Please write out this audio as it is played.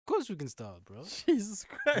course we can start, bro. Jesus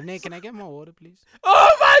Christ. Renee, can I get more water, please?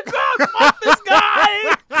 Oh my God! Fuck this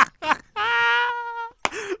guy!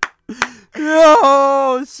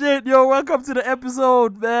 Yo, shit, yo, welcome to the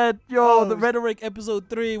episode, man. Yo, the Rhetoric episode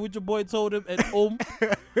 3 with your boy Totem and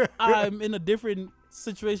I'm in a different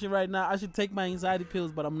situation right now. I should take my anxiety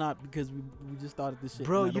pills, but I'm not because we just started this shit.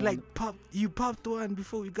 Bro, you popped one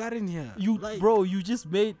before we got in here. You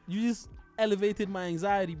just elevated my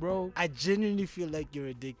anxiety, bro. I genuinely feel like you're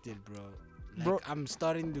addicted, bro. Like, bro, I'm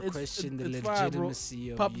starting to question the it's fine, legitimacy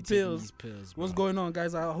of Pop you pills. taking these pills, bro. What's going on,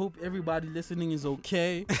 guys? I hope everybody listening is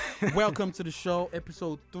okay. Welcome to the show,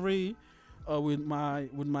 episode 3, with my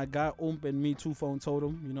guy and me, Two Phone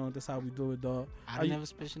Totem. You know, that's how we do it, dog. I don't have a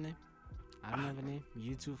special name. I don't have a name.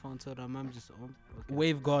 You Two Phone Totem. I'm just okay.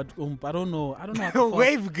 Wave God I don't know. How to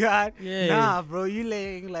Wave God. Yeah. Nah, bro. You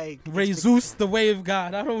laying like Ray Zeus, the Wave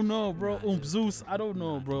God. I don't know, bro. Nah, Zeus. I don't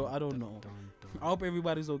know, bro. I don't know. I hope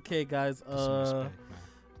everybody's okay, guys. Respect,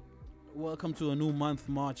 Welcome to a new month,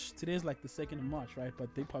 March. Today's like the 2nd of March, right?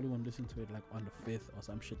 But they probably won't listen to it like on the 5th or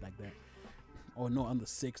some shit like that. Or no, on the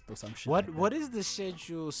 6th or some shit. What is the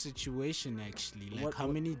schedule situation actually? Like how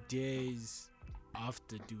many days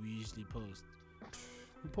after do we usually post?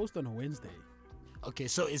 We post on a Wednesday. Okay,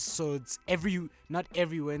 so it's not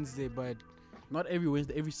every Wednesday, but not every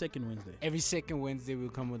Wednesday, every second Wednesday. Every second Wednesday we'll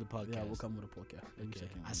come with a podcast. Yeah, we'll come with a podcast. Okay.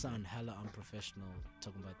 I sound hella unprofessional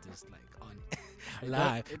talking about this like on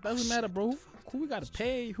live. It doesn't matter, bro. Who we gotta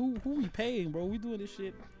pay? Who we paying, bro? We doing this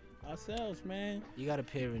shit ourselves, man. You gotta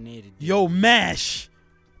pay Renee to do Yo, MASH,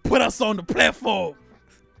 put us on the platform.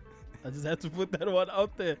 I just had to put that one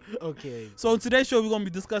out there. Okay. So in today's show, we're gonna be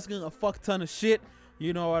discussing a fuck ton of shit.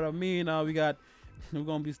 You know what I mean? We're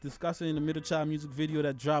gonna be discussing the Middle Child music video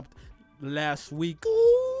that dropped last week.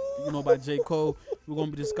 You know, by J. Cole. We're gonna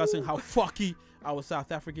be discussing how fucky our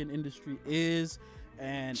South African industry is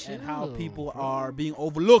and how people are being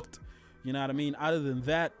overlooked. You know what I mean? Other than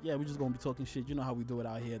that, yeah, we're just gonna be talking shit. You know how we do it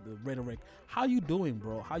out here, the Rhetoric. How you doing,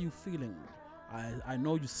 bro? How you feeling? I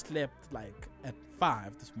know you slept like at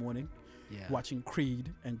 5 this morning. Yeah. Watching Creed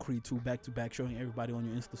and Creed 2 back to back, showing everybody on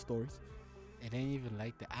your Insta stories. It ain't even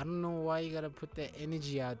like that. I don't know why you gotta put that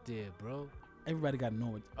energy out there, bro. Everybody gotta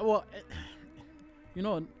know it. Well, you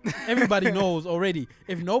know, everybody knows already.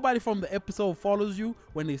 If nobody from the episode follows you,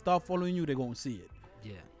 when they start following you, they're gonna see it.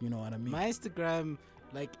 Yeah. You know what I mean? My Instagram,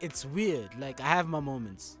 like, it's weird. Like, I have my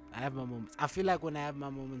moments. I feel like when I have my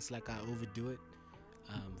moments, like, I overdo it.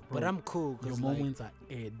 But I'm cool. Your moments are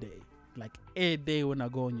every day. Like, every day when I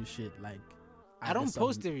go on your shit, like, I don't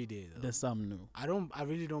post every day, though. There's something new. I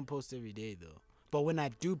really don't post every day, though. But when I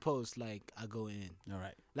do post, like, I go in. All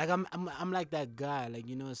right. Like, I'm like that guy. Like,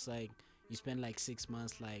 you know, it's like you spend like 6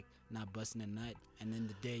 months, like, not busting a nut, and then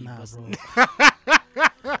the day you bust a nut.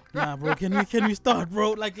 Nah, bro. Can we start,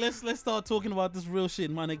 bro? Like, let's start talking about this real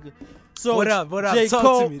shit, my nigga. So what up?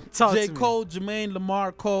 Talk to me. J. Cole, Jermaine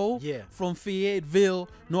Lamar Cole, yeah, from Fayetteville,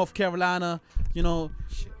 North Carolina. You know,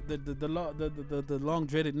 the long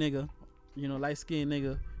dreaded nigga, you know, light skinned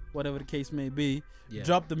nigga, whatever the case may be,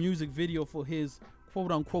 dropped the music video for his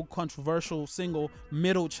quote unquote controversial single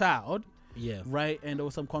Middle Child. Yeah. Right, and there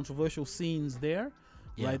was some controversial scenes there.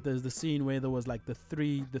 Yeah. Right, there's the scene where there was like the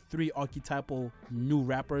three archetypal new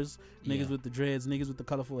rappers, niggas with the dreads, niggas with the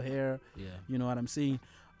colorful hair. Yeah. You know what I'm saying?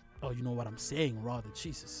 Oh, you know what I'm saying? Rather,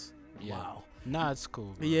 Jesus. Yeah. Wow. Nah, it's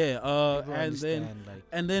cool, bro. Yeah.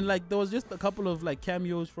 And then like there was just a couple of like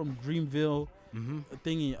cameos from Dreamville.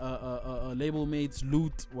 Thingy. Label mates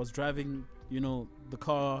Loot was driving, you know, the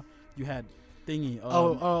car. You had thingy.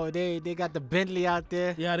 They got the Bentley out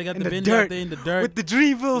there. Yeah, they got the Bentley out there in the dirt with the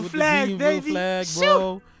Dreamville flag, baby.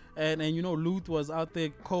 Bro. And you know, Luth was out there.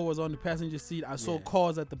 Cole was on the passenger seat. I saw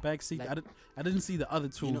Cause at the back seat. Like, I didn't see the other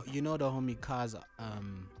two. You know the homie Cause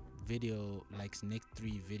video, like Nick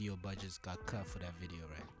 3 video budgets got cut for that video,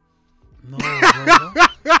 right? No,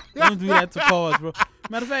 bro. Don't do that to Cause, bro.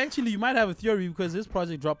 Matter of fact, actually, you might have a theory because this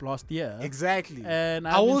project dropped last year. Exactly. And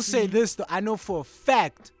I will say this though. I know for a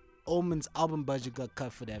fact Omen's album budget got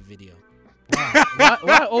cut for that video. Wow.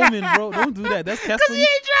 Why Omen, bro? Don't do that. That's Casper. Cause he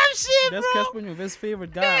ain't drop shit, That's bro. Casper, his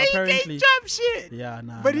favorite guy, apparently. He ain't drop shit. Yeah,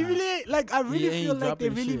 nah. But he really, like, I really feel like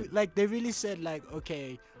they really shit. said, like,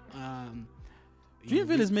 okay,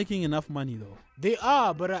 Dreamville is making enough money though. They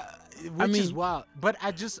are, but which is wild. But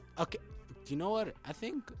I just you know what? I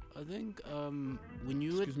think when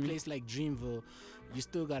you would place like Dreamville, you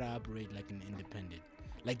still gotta operate like an independent.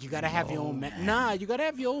 Like you gotta have your own you gotta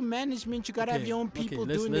have your own management. You gotta have your own people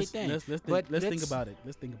doing their thing. Let's think about it.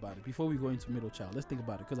 Let's think about it before we go into Middle Child. Let's think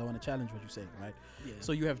about it because I want to challenge what you're saying, right? Yeah.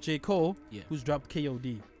 So you have J. Cole, who's dropped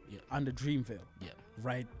KOD under Dreamville,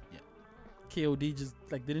 right? Yeah. KOD just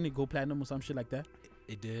like didn't it go platinum or some shit like that?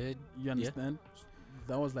 It did. You understand?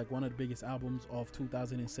 That was like one of the biggest albums of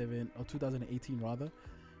 2007 or 2018 rather,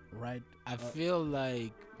 right? I feel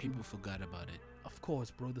like people forgot about it. Of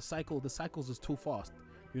course, bro. The cycles is too fast.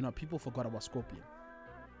 You know, people forgot about Scorpion.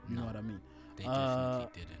 You know what I mean? They definitely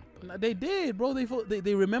didn't. They did, bro.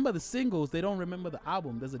 They remember the singles. They don't remember the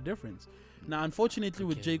album. There's a difference. Now, unfortunately,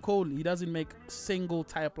 with J. Cole, he doesn't make single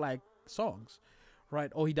type like songs,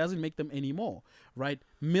 right? Or he doesn't make them anymore, right?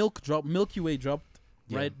 Milky Way dropped,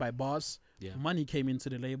 right, by Boss. Yeah. Money came into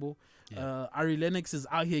the label. Yeah. Ari Lennox is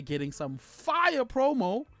out here getting some fire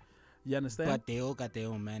promo. You understand? But they all got their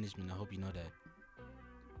own management. I hope you know that.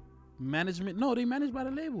 Management? No, they managed by the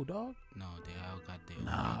label, dog. No, they all got their own.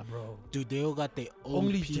 Nah, bro. Dude, they all got their own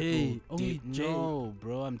only people. Jay. No,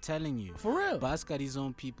 bro, I'm telling you. For real. Bass got his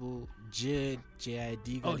own people. JID got his own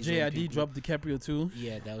people. JID dropped DiCaprio too.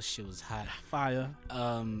 Yeah, that shit was hot. Fire.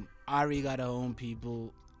 Ari got her own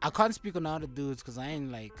people. I can't speak on other dudes because I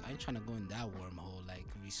ain't trying to go in that wormhole like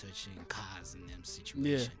researching cars and them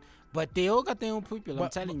situations. Yeah. But they all got their own people. I'm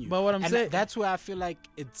telling you. But what I'm saying, that's where I feel like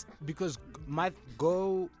it's because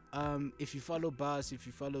if you follow Bass, if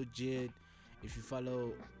you follow JID, if you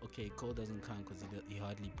follow Cole doesn't count because he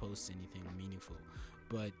hardly posts anything meaningful.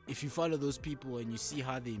 But if you follow those people and you see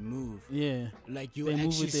how they move, like you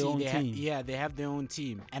actually see they have their own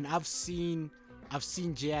team. And I've seen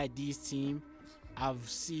JID's team. I've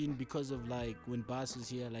seen because of like when Bass was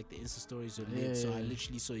here, like the Insta stories were lit, so I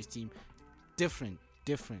literally saw his team. Different.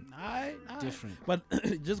 Different. But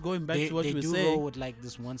just going back to what you were saying, they do roll with like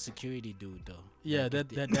this one security dude though. Yeah, like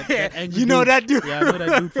that angry you know dude. that dude. Yeah, I know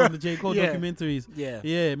that dude from the J. Cole documentaries.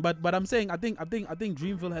 Yeah. But I'm saying I think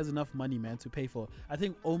Dreamville has enough money, man, to pay for. I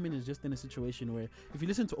think Omen is just in a situation where if you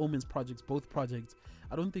listen to Omen's projects, both projects,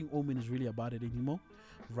 I don't think Omen is really about it anymore.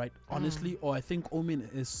 Right, honestly, or I think Omen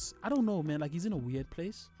is, I don't know, man, like he's in a weird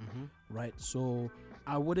place, right? So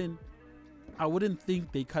I wouldn't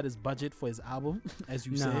think they cut his budget for his album, as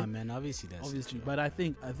you say. Nah, man, obviously true. But I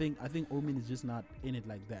think Omen is just not in it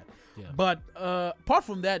like that. Yeah. But apart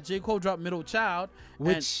from that, J. Cole dropped Middle Child,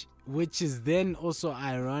 which is then also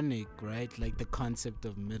ironic, right? Like the concept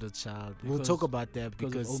of middle child. We'll talk about that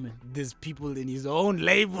because there's people in his own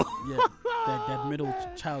label. that middle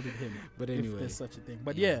child in him. But anyway, if there's such a thing.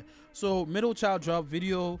 But so Middle Child drop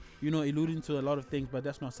video, alluding to a lot of things, but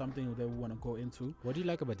that's not something that we want to go into. What do you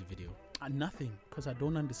like about the video? Nothing, because I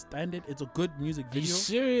don't understand it. It's a good music video. Are you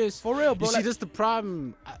serious? For real, bro. You see, that's the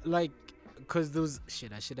problem. Because those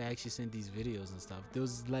I should have actually sent these videos and stuff. There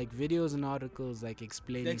was like videos and articles like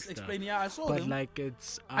explaining stuff. I saw but them. But like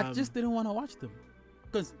it's I just didn't want to watch them.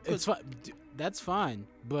 Cause it's fine. That's fine.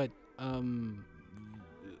 But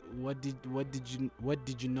what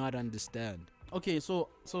did you not understand? Okay, so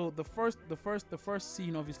the first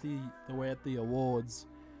scene, obviously they were at the awards,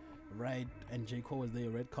 right? And J. Cole was there,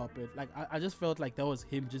 red carpet. Like I just felt like that was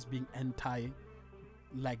him just being anti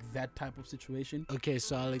like that type of situation. Okay,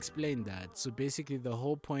 so I'll explain that. So basically the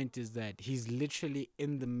whole point is that he's literally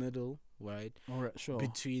in the middle, right? All right, sure.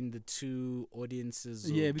 Between the two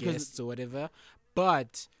audiences or guests or whatever.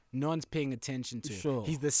 But no one's paying attention to him.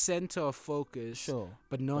 He's the center of focus,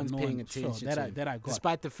 but no one's paying attention to him. That I got.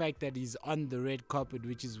 Despite the fact that he's on the red carpet,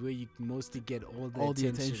 which is where you mostly get all the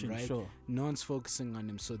attention, right? Sure. No one's focusing on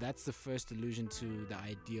him. So that's the first allusion to the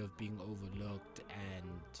idea of being overlooked, and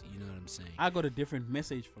you know what I'm saying? I got a different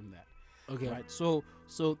message from that. Okay. Right. So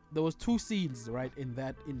there was two scenes, right, in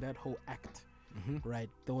that whole act. Right,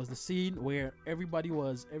 there was the scene where everybody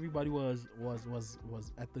was at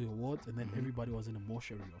the awards, and then everybody was in a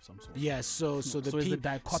mortuary of some sort. Yeah, so it's the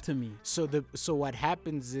dichotomy. So what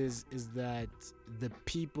happens is that the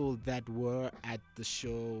people that were at the show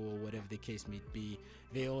or whatever the case may be,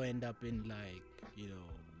 they all end up in like,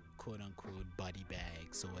 quote unquote body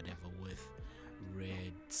bags or whatever with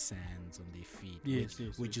red sands on their feet,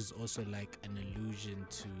 which is also like an allusion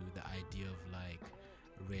to the idea of like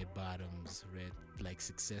red bottoms, red like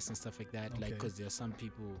success and stuff like that. Okay. Like, because there are some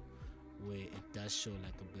people where it does show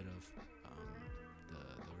like a bit of the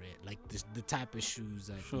red, like the type of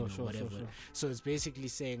shoes, like whatever. Sure. So it's basically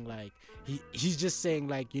saying like he's just saying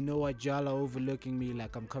like, you know what, y'all are overlooking me.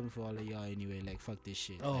 Like I'm coming for all of y'all anyway. Like fuck this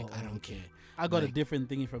shit. I don't care. I got a different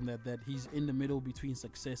thinking from that he's in the middle between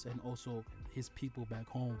success and also his people back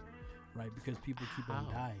home, right? Because people keep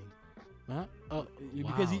on dying. Huh?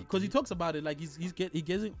 Because he talks about it like he's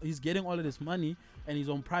getting all of this money and he's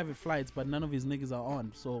on private flights, but none of his niggas are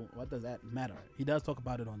on. So what does that matter? He does talk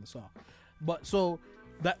about it on the song, but so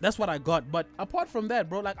that's what I got. But apart from that,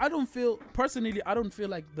 bro, like I don't feel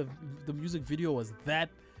like the music video was that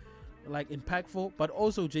like impactful. But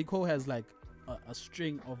also J. Cole has like a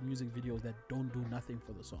string of music videos that don't do nothing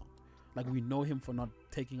for the song. Like, we know him for not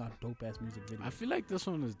taking out dope ass music videos. I feel like this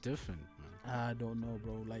one is different, man. I don't know,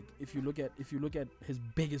 bro. Like, if you look at his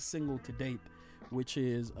biggest single to date, which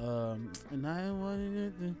is and I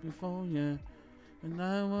wanted it before, yeah, and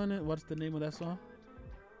I wanted, what's the name of that song?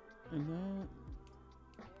 And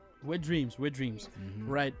We're Dreams,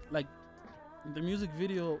 right? Like, the music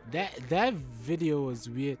video, that video was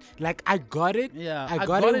weird. Like, I got it. Yeah, I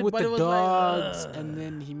got it with the dogs, like, and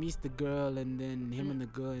then he meets the girl, and then him and the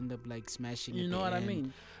girl end up like smashing. You know what I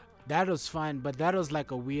mean? That was fine, but that was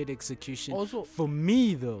like a weird execution. Also, for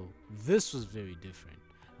me though, this was very different.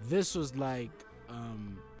 This was like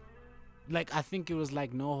I think it was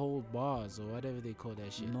like no hold bars or whatever they call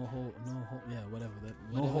that shit. No hold, yeah, whatever that.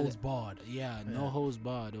 No holds barred. Yeah, no holds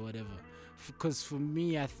barred or whatever. Because for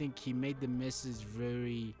me, I think he made the message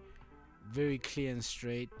very, very clear and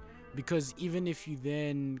straight. Because even if you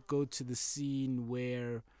then go to the scene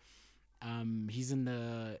where he's in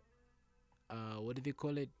the what do they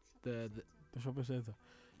call it? The shopping center.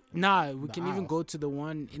 Nah, we can even go to the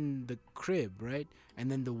one in the crib, right?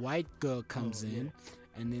 And then the white girl comes in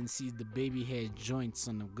and then sees the baby hair joints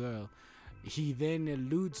on the girl. He then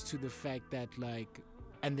alludes to the fact that, like,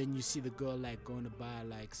 and then you see the girl like going to buy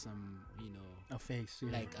like some, you know, a face,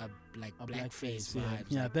 like a black face vibes.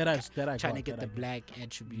 Yeah, like, that I trying got, to get the I black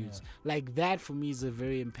attributes. Yeah. Like, that for me is a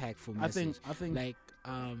very impactful message. I think like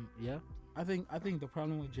yeah. I think the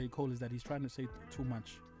problem with J. Cole is that he's trying to say too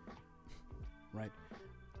much. Right?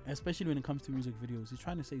 Especially when it comes to music videos, he's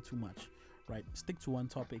trying to say too much. Right? Stick to one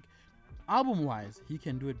topic. Album wise, he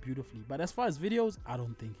can do it beautifully, but as far as videos, I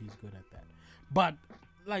don't think he's good at that. But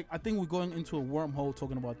like, I think we're going into a wormhole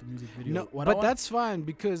talking about the music video. No, but that's fine,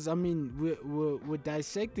 because I mean we're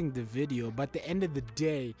dissecting the video, but at the end of the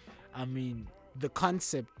day, I mean, the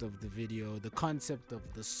concept of the video, the concept of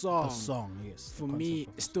the song, yes, for me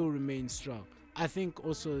still remains strong. I think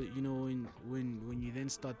also, you know, when you then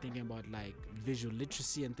start thinking about like visual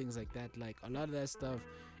literacy and things like that, like a lot of that stuff,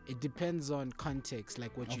 it depends on context,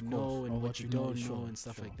 like what you know and what you don't know and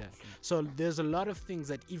stuff like that. So there's a lot of things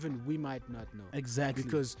that even we might not know. Exactly.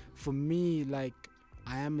 Because for me, like,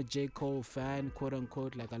 I am a J. Cole fan, quote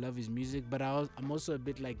unquote. Like, I love his music, but I'm also a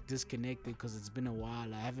bit like disconnected because it's been a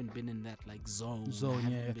while. I haven't been in that like zone.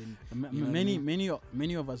 Yeah.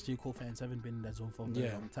 Many of us J. Cole fans haven't been in that zone for a very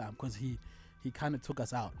long time, because he kind of took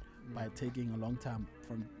us out by taking a long time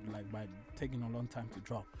to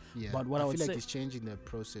drop. Yeah, but what I feel say, like he's changing the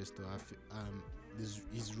process though.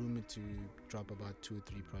 He's rumored to drop about 2 or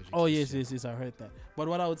 3 projects. Oh yes, I heard that. But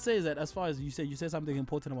what I would say is that, as far as you said something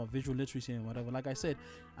important about visual literacy and whatever. Like I said,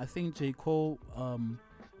 I think J. Cole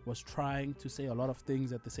was trying to say a lot of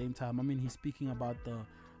things at the same time. I mean, he's speaking about the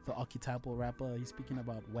archetypal rapper. He's speaking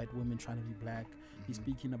about white women trying to be black. Mm-hmm. He's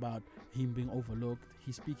speaking about him being overlooked.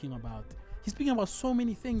 He's speaking about so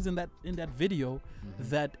many things in that video,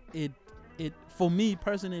 that it for me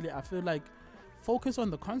personally, I feel like, focus on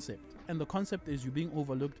the concept, and the concept is you being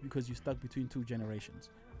overlooked because you're stuck between 2 generations.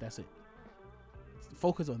 That's it.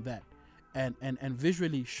 Focus on that, and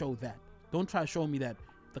visually show that. Don't try to show me that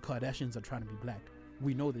the Kardashians are trying to be black.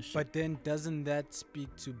 We know this shit. But then doesn't that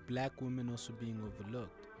speak to black women also being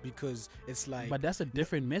overlooked? Because it's like, but that's a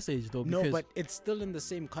different message though. No, but it's still in the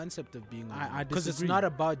same concept of being overlooked. Because it's disagree. not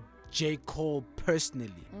about J. Cole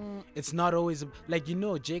personally. It's not always like, you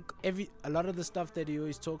know, a lot of the stuff that he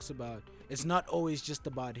always talks about, it's not always just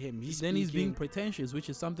about him. He's being pretentious, which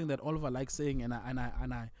is something that Oliver likes saying, and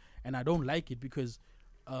I don't like it, because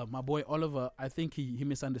my boy Oliver, I think he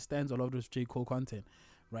misunderstands a lot of this J. Cole content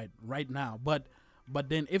right now. But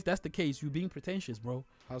then, if that's the case, you're being pretentious, bro.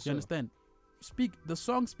 How so? You understand? The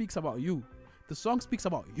song speaks about you. The song speaks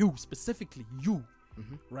about you, specifically you,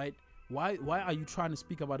 right? Why are you trying to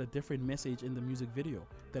speak about a different message in the music video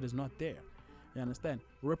that is not there? You understand?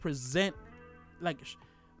 Represent, like,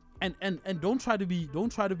 and don't try to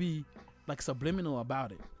be like subliminal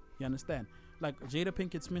about it. You understand? Like, Jada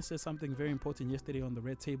Pinkett Smith said something very important yesterday on the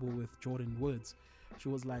Red Table with Jordan Woods. She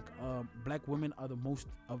was like, black women are the most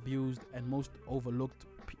abused and most overlooked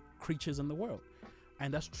creatures in the world.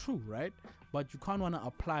 And that's true, right? But you can't want to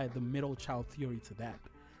apply the middle child theory to that,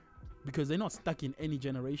 because they're not stuck in any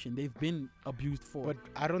generation. They've been abused for. But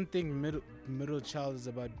I don't think middle child is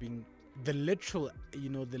about being the literal,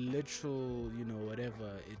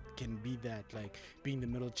 whatever. It can be that, like, being the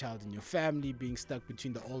middle child in your family, being stuck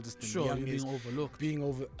between the oldest and the youngest, being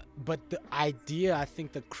overlooked, But the idea, I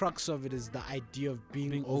think the crux of it is the idea of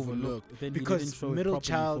being overlooked. Then because middle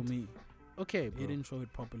child. for me. Okay, bro. He didn't show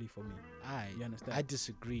it properly for me. You understand? I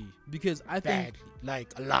disagree because I think badly,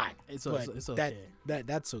 like a lot. It's okay.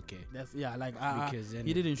 That's okay. That's like because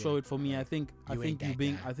he didn't show it for me. I think you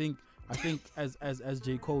being guy. I think as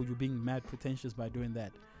J. Cole, you're being mad pretentious by doing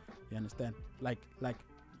that. You understand? Like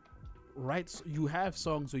right? You have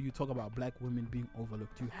songs where you talk about black women being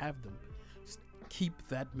overlooked. You have them. Keep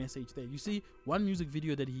that message there. You see, one music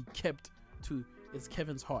video that he kept to is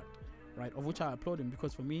Kevin's Heart, right? Of which I applaud him,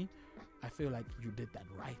 because for me, I feel like you did that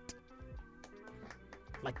right.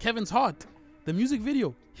 Like Kevin's Heart, the music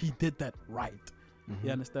video, he did that right. Mm-hmm.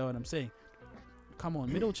 You understand what I'm saying? Come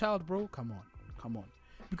on, middle child, bro. Come on.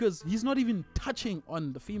 Because he's not even touching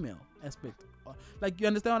on the female aspect. Like, you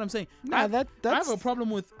understand what I'm saying? Nah, I have a problem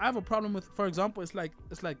with. For example, it's like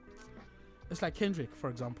Kendrick, for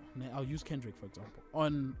example. I'll use Kendrick for example.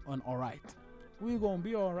 On Alright, we're gonna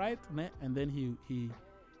be alright, and then he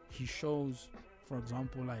shows, for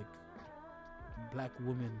example, like black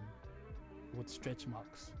women with stretch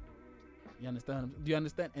marks. You understand? Do you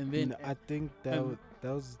understand? And then I think that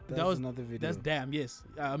was another video. That's damn yes.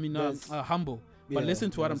 I mean, humble. But listen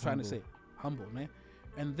to what I'm trying to say. Humble, man.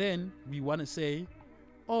 And then we want to say,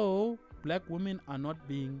 oh, black women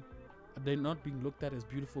they're not being looked at as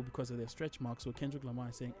beautiful because of their stretch marks. So Kendrick Lamar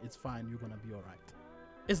is saying it's fine, you're gonna be alright.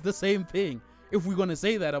 It's the same thing. If we're gonna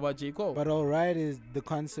say that about J. Cole. But alright is the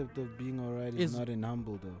concept of being alright is not in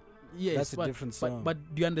Humble though. Yes, that's a different song.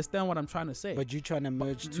 But do you understand what I'm trying to say? But you're trying to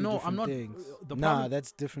merge two different things.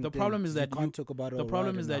 That's different. The problem is that you can't talk about the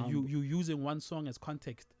problem is that you using one song as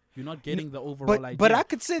context. You're not getting the overall idea. But I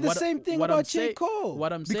could say the same thing about J. Cole.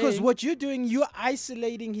 What I'm saying, because what you're doing, you're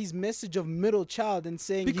isolating his message of middle child and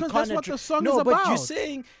saying because you can't that's what the song is but about.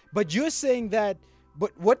 you're saying that.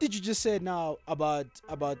 But what did you just say now about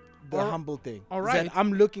the Humble thing? All right, that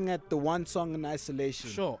I'm looking at the one song in isolation.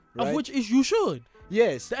 Sure, right? Of which is you should.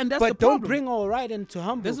 Yes, and that's but the problem. Don't bring Alright into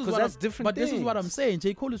Humble because that's different. But this is what I'm saying.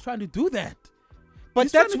 J. Cole is trying to do that. But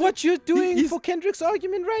that's what you're doing for Kendrick's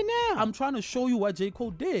argument right now. I'm trying to show you what J.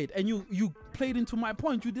 Cole did, and you played into my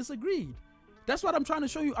point. You disagreed. That's what I'm trying to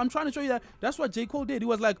show you. I'm trying to show you that's what J. Cole did. He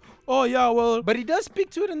was like, oh yeah, well. But he does speak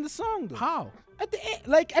to it in the song, though. How? At the end,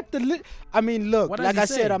 I mean, look, like I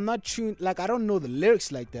said, I'm not tuned. Like, I don't know the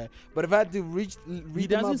lyrics like that. But if I had to read them up right now. He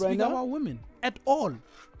doesn't speak about women at all.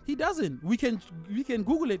 He doesn't. We can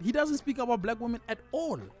Google it. He doesn't speak about black women at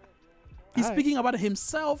all. He's speaking about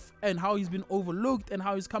himself and how he's been overlooked and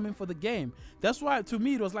how he's coming for the game. That's why, to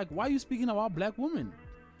me, it was like, why are you speaking about black women?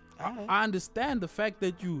 I understand the fact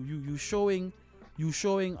that you showing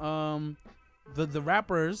the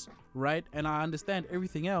rappers, right? And I understand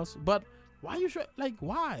everything else, but why you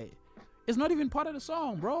why? It's not even part of the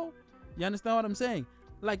song, bro. You understand what I'm saying?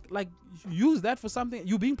 Like use that for something.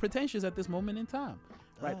 You're being pretentious at this moment in time,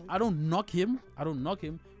 right? I don't knock him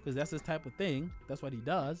because that's his type of thing. That's what he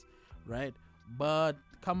does. Right, but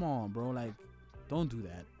come on, bro. Like, don't do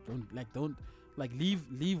that. Don't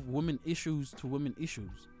leave women issues to women issues.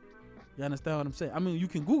 You understand what I'm saying? I mean, you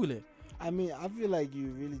can Google it. I mean, I feel like you're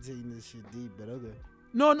really taking this shit deep, but okay.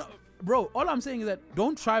 No, bro. All I'm saying is that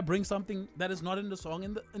don't try bring something that is not in the song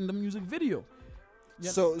in the music video.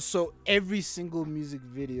 So every single music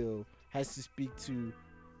video has to speak to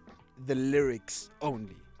the lyrics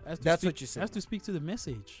only. That's what you said. Has to speak to the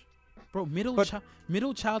message. Bro,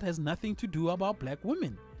 middle child has nothing to do about black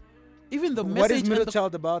women. Even the message. What is middle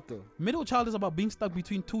child about though? Middle child is about being stuck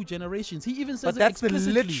between two generations. He even says but that's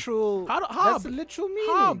explicitly. The literal. How? That's the literal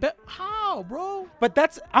meaning. How, bro?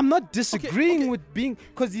 But I'm not disagreeing with being,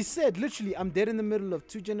 because he said literally, I'm dead in the middle of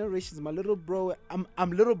two generations. My little bro,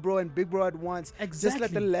 I'm little bro and big bro at once. Exactly. Just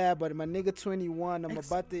like the lab, but my nigga 21. I'm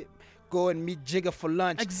about to go and meet Jigga for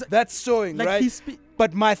lunch. That's showing, like, right?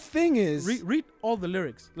 But my thing is, read all the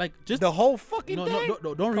lyrics, like just the whole fucking thing.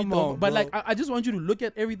 No, don't read them. But like, I just want you to look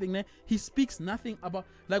at everything there. He speaks nothing about,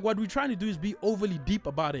 like, what we're trying to do is be overly deep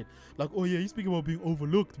about it. Like, oh yeah, he's speaking about being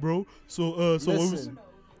overlooked, bro. So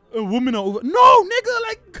women are over. No, nigga,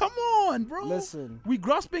 like, come on, bro. Listen, we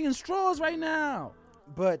grasping in straws right now.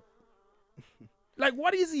 But like,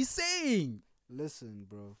 what is he saying? Listen,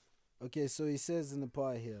 bro. Okay, so he says in the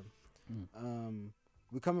part here.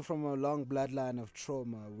 We're coming from a long bloodline of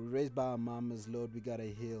trauma. We're raised by our mamas, Lord, we gotta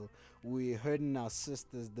heal. We're hurting our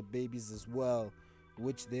sisters, the babies as well.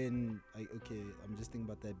 Which then, I'm just thinking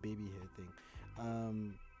about that baby hair thing.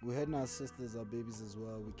 We're hurting our sisters, our babies as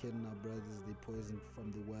well. We're killing our brothers, they poison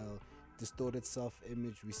from the well. Distorted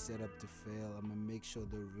self-image, we set up to fail. I'ma make sure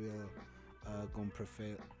the real come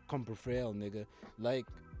prevail, nigga. Like,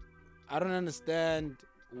 I don't understand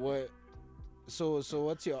what So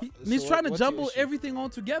what's your? He's trying to jumble everything all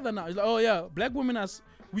together now. He's like, oh yeah, black women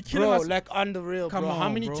we killing bro, us. like on the real, come bro. on, how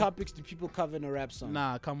many bro. topics do people cover in a rap song?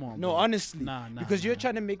 Nah, come on. No, bro. honestly. Nah. Because you're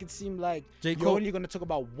trying to make it seem like you're only gonna talk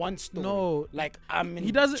about one story. No, like I'm in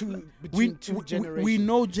he doesn't. between two generations. We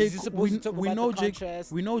know J.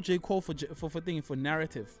 We know J. Cole for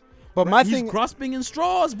narrative. But my thing, he's grasping in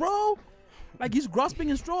straws, bro. Like he's grasping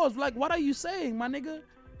in straws. Like, what are you saying, my nigga?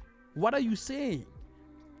 What are you saying?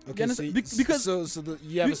 Okay, you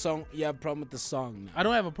have a song. You have a problem with the song. Now. I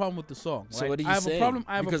don't have a problem with the song. So right? what are you saying?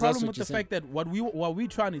 I have a problem with the fact that what we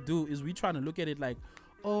trying to do is we trying to look at it like,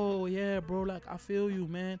 oh yeah, bro. Like I feel you,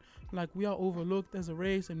 man. Like we are overlooked as a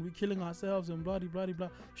race and we killing ourselves and blah blah blah blah.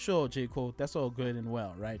 Sure, J. Cole, that's all good and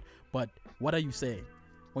well, right? But what are you saying?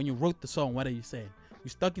 When you wrote the song, what are you saying? You're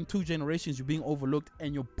stuck in two generations. You're being overlooked,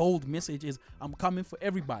 and your bold message is, "I'm coming for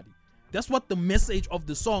everybody." That's what the message of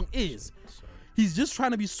the song is. He's just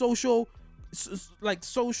trying to be social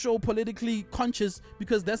politically conscious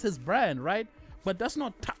because that's his brand, right? But that's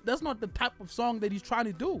not the type of song that he's trying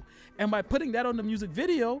to do. And by putting that on the music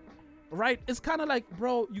video, right, it's kind of like,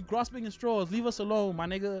 bro, you grasping in straws. Leave us alone, my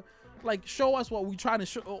nigga. Like, show us what we trying to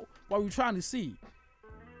show, what we trying to see,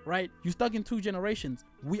 right? You stuck in two generations.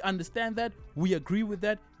 We understand that. We agree with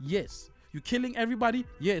that. Yes. You killing everybody?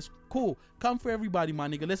 Yes. Cool. Come for everybody, my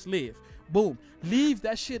nigga. Let's live. Boom. Leave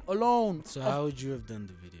that shit alone. So how would you have done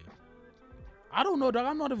the video? I don't know, dog.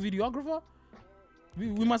 I'm not a videographer. We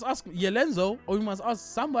must ask Yelenzo, or we must ask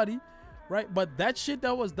somebody, right? But that shit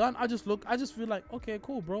that was done, I just feel like, okay,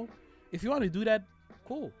 cool, bro. If you want to do that,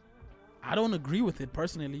 cool. I don't agree with it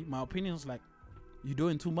personally. My opinion is like, you're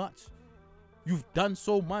doing too much. You've done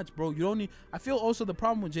so much, bro. You don't need. I feel also the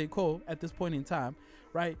problem with J. Cole at this point in time,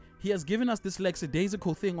 right? He has given us this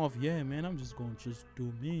lackadaisical thing of, yeah, man, I'm just going to just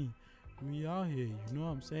do me. We out here, you know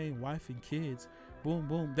what I'm saying? Wife and kids. Boom,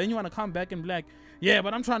 boom. Then you want to come back and be like, yeah,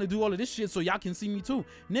 but I'm trying to do all of this shit so y'all can see me too.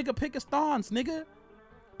 Nigga, pick a stance, nigga.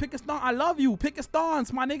 Pick a stance. I love you. Pick a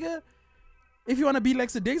stance, my nigga. If you want to be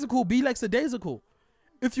lackadaisical, be lackadaisical.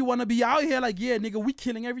 If you want to be out here like, yeah, nigga, we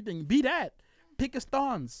killing everything, be that. Pick a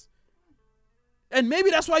stance. And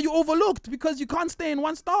maybe that's why you overlooked, because you can't stay in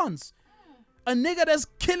one stance. A nigga that's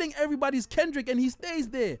killing everybody is Kendrick and he stays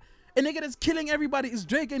there. A nigga that's killing everybody is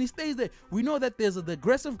Drake and he stays there. We know that there's the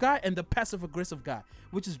aggressive guy and the passive aggressive guy,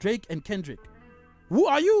 which is Drake and Kendrick. Who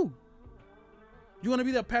are you? You want to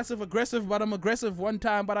be the passive aggressive, but I'm aggressive one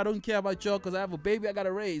time, but I don't care about y'all because I have a baby I got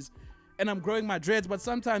to raise and I'm growing my dreads. But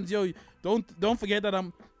sometimes, yo, don't forget that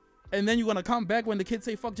I'm. And then you're going to come back when the kids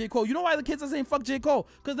say fuck J. Cole. You know why the kids are saying fuck J. Cole?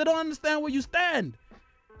 Because they don't understand where you stand.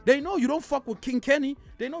 They know you don't fuck with King Kenny.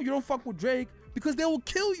 They know you don't fuck with Drake because they will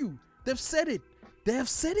kill you. They've said it. They have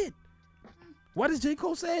said it. What is J.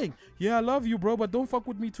 Cole saying? Yeah, I love you, bro, but don't fuck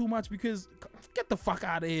with me too much because get the fuck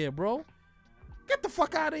out of here, bro. Get the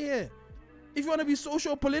fuck out of here. If you want to be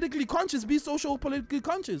social politically conscious, be social politically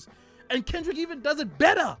conscious. And Kendrick even does it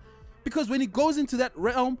better because when he goes into that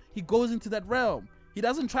realm, he goes into that realm. He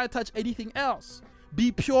doesn't try to touch anything else.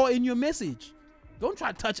 Be pure in your message. Don't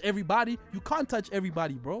try to touch everybody. You can't touch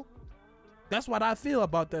everybody, bro. That's what I feel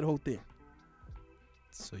about that whole thing.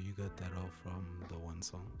 So you got that all from the one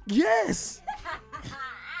song? Yes.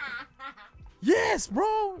 Yes,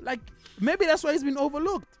 bro. Like, maybe that's why he's been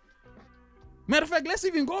overlooked. Matter of fact, let's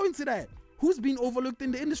even go into that. Who's been overlooked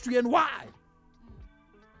in the industry and why?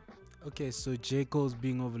 Okay, so J. Cole's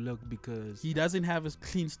being overlooked because he doesn't have his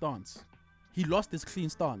clean stance. He lost his clean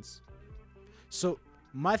stance. So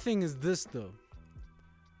my thing is this, though.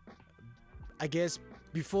 I guess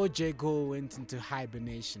before J. Cole went into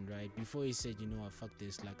hibernation, right? Before he said, you know what, fuck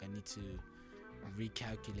this, like I need to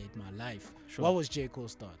recalculate my life. Sure. What was J.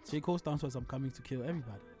 Cole's stance? J. Cole's stance was, I'm coming to kill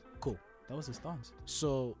everybody. Cool. That was his stance.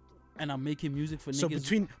 So, and I'm making music for niggas.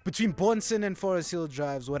 So between Born Sin and Forest Hill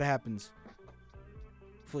Drives, what happens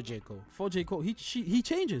for J. Cole? For J. Cole, he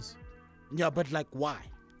changes. Yeah, but like why?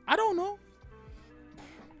 I don't know.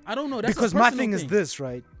 That's because my thing is this,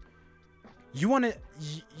 right? You want to...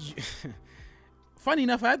 Funny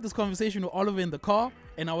enough, I had this conversation with Oliver in the car,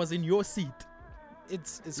 and I was in your seat.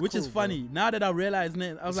 It's which cool, is funny. Bro. Now that I realize,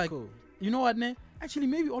 I was like, cool. You know what, man? Actually,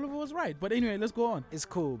 maybe Oliver was right. But anyway, let's go on. It's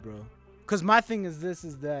cool, bro. Because my thing is this,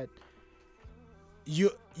 is that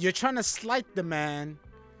you're trying to slight the man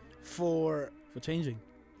for changing.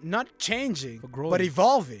 Not changing, for growing. But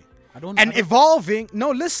evolving. Evolving.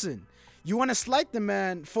 No, listen. You want to slight the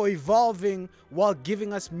man for evolving while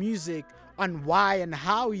giving us music on why and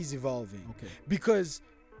how he's evolving. Okay. Because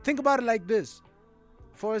think about it like this.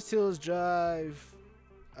 Forest Hills Drive,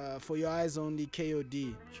 For Your Eyes Only,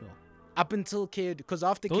 KOD. Sure. Up until KOD, because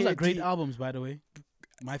after those KOD... are great albums, by the way.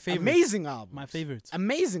 My favorite. Amazing albums. My favorites.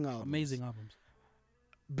 Amazing albums. Amazing albums.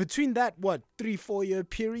 Between that, 3-4 year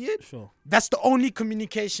period? Sure. That's the only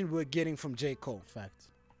communication we're getting from J. Cole. Facts.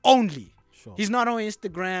 Only. Sure. He's not on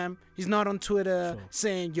Instagram. He's not on Twitter Sure.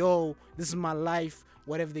 saying, yo, this is my life,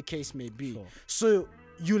 whatever the case may be. Sure. So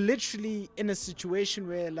you're literally in a situation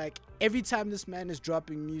where, like, every time this man is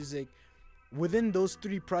dropping music, within those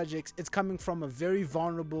 3 projects, it's coming from a very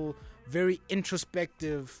vulnerable, very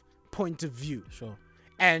introspective point of view. Sure.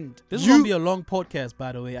 And this is going to be a long podcast,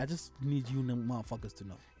 by the way. I just need you motherfuckers to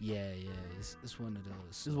know. Yeah, it's one of those.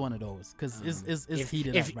 This is one of those because it's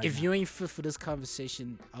heated up right if now. you ain't fit for this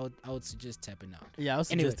conversation, I would suggest tapping out. Yeah, I would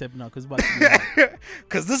suggest tapping out because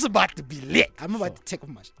because this is about to be lit. I'm about to take off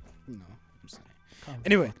my, you know, what I'm saying.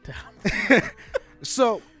 Anyway,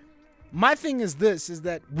 so my thing is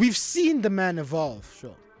that we've seen the man evolve.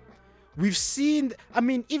 Sure. We've seen. I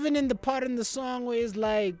mean, even in the part in the song where it's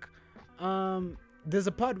like, there's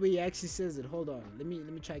a part where he actually says it. Hold on, let me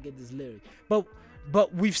try to get this lyric.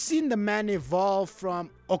 But we've seen the man evolve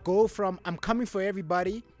go from I'm coming for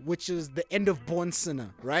everybody, which is the end of Born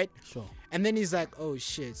Sinner, right? Sure. And then he's like, oh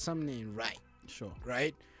shit, something ain't right. Sure.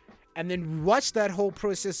 Right? And then we watch that whole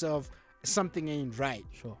process of something ain't right.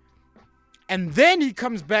 Sure. And then he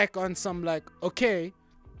comes back on some like, okay,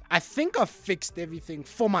 I think I fixed everything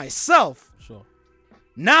for myself. Sure.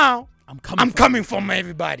 Now I'm coming for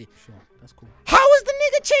everybody. Sure. That's cool. How has the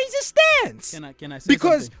nigga changed his stance? Can I say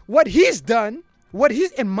because something? what he's done,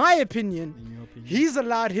 in my opinion, he's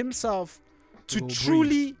allowed himself to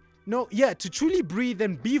truly breathe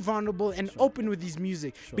and be vulnerable and open with his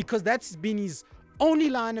music because that's been his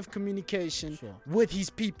only line of communication with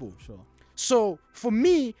his people. Sure. So for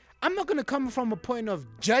me, I'm not gonna come from a point of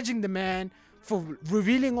judging the man for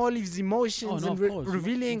revealing all his emotions and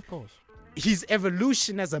revealing his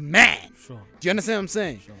evolution as a man. Sure. Do you understand what I'm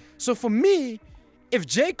saying? Sure. So for me, if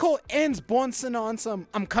J. Cole ends Born Sinner on some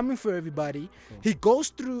I'm coming for everybody, he goes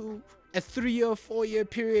through a 3 or 4 year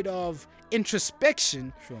period of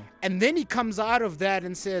introspection, and then he comes out of that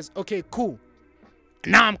and says, okay, cool,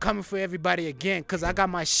 now I'm coming for everybody again because I got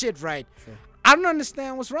my shit right. I don't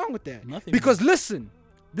understand what's wrong with that. Nothing. Because listen,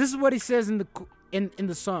 this is what he says in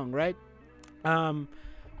the song, right?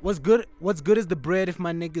 What's good is the bread if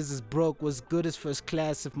my niggas is broke. What's good is first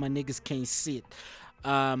class if my niggas can't sit.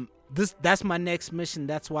 That's my next mission.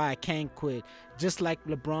 That's why I can't quit. Just like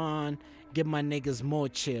LeBron, give my niggas more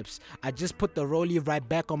chips. I just put the rollie right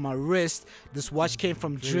back on my wrist. This watch came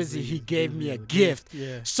from Drizzy. He gave me a gift.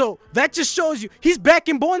 Yeah. So that just shows you he's back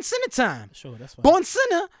in Born Sinner time. Sure, that's fine. Born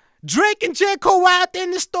Sinner, Drake and J. Cole were out there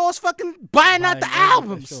in the stores fucking buying out the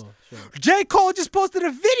albums. Sure. J. Cole just posted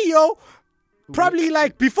a video. Probably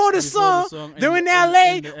like before the song, they're in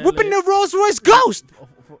LA whipping the Rolls Royce Ghost.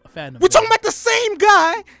 We're talking about the same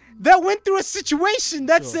guy that went through a situation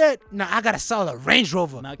that said, nah, I gotta sell a Range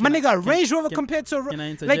Rover. My nigga, a Range Rover compared to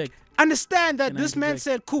like, understand that this man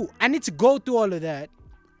said, cool, I need to go through all of that.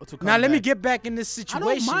 Now let me get back in this situation.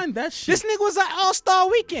 I don't mind that shit. This nigga was an All-Star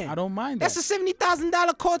Weekend. I don't mind that. That's a $70,000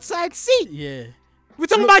 courtside seat. Yeah. We're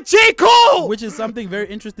talking about J. Cole. Which is something very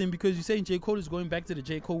interesting because you're saying J. Cole is going back to the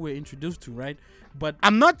J. Cole we're introduced to, right? But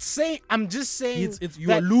I'm just saying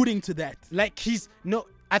you're alluding to that. Like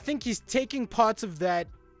I think he's taking parts of that.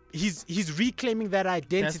 He's reclaiming that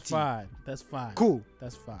identity. That's fine. Cool.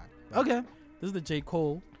 That's fine. Okay. This is the J.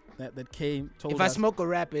 Cole that came, told us. If I smoke a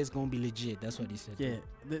rapper, it's going to be legit. That's what he said. Yeah.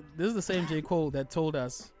 This is the same J. Cole that told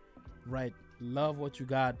us, right, love what you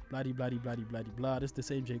got, bloody, bloody, bloody, bloody, blah. This is the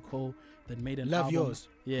same J. Cole that made an album. Love yours.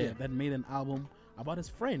 Yeah, that made an album about his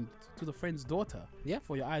friend to the friend's daughter. Yeah.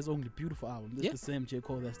 For Your Eyes Only, beautiful album. This is the same J.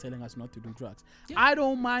 Cole that's telling us not to do drugs. Yeah. I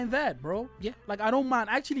don't mind that, bro. Yeah. Like, I don't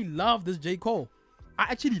mind. I actually love this J. Cole. I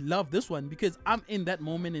actually love this one because I'm in that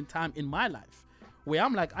moment in time in my life where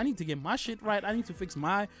I'm like, I need to get my shit right. I need to fix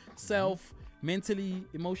myself mentally,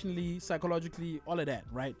 emotionally, psychologically, all of that,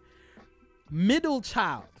 right? Middle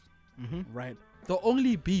child, right? The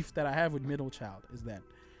only beef that I have with middle child is that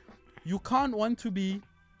you can't want to be,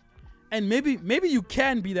 and maybe you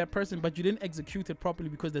can be that person, but you didn't execute it properly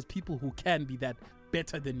because there's people who can be that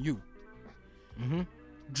better than you.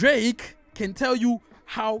 Drake can tell you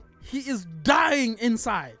how he is dying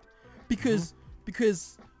inside because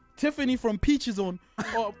Tiffany from Peaches or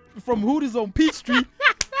from Hooters on Peachtree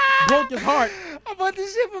broke his heart. About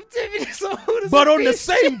this shit from Tiffany from Hooters. But on the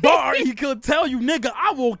same bar, he could tell you, nigga,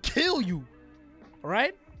 I will kill you.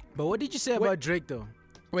 Right? But what did you say about Drake though?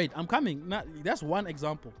 Wait, I'm coming. That's one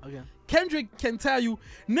example. Okay. Kendrick can tell you,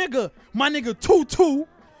 nigga, my nigga 2-2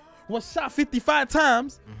 was shot 55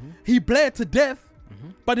 times. He bled to death.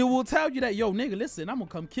 But it will tell you that, yo, nigga, listen, I'm gonna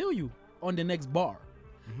come kill you on the next bar.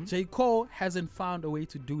 J. Cole hasn't found a way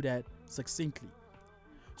to do that succinctly.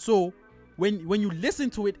 So when you listen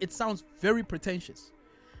to it, it sounds very pretentious.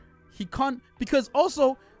 He can't, because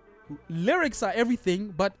also lyrics are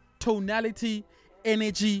everything, but tonality,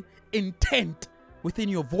 energy, intent within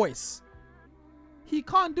your voice. He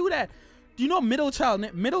can't do that. Do you know middle child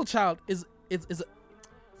is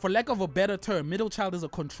for lack of a better term, middle child is a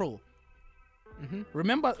control.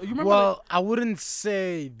 Remember? Well, I wouldn't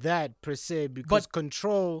say that per se, because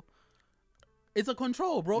control. It's a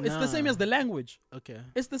control, bro. Nah. It's the same as the language. Okay.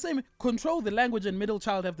 It's the same. Control, the language, and middle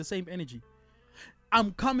child have the same energy.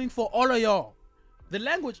 I'm coming for all of y'all. The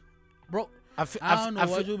language, bro. I don't know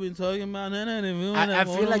what you've been talking about. I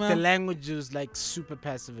feel like the language is like super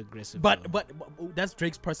passive aggressive. But that's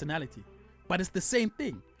Drake's personality. But it's the same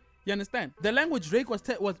thing. You understand? The language Drake was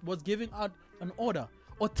giving out an order,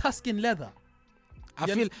 or Tuscan leather. I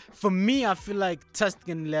feel like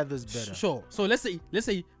Tuscan leather is better. Sure. So let's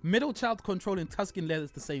say middle child control and Tuscan leather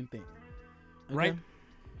is the same thing, right?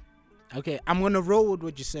 Okay, I'm gonna roll with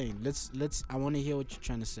what you're saying. Let's. I want to hear what you're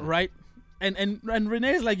trying to say. Right. And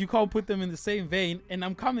Renee's like, you can't put them in the same vein, and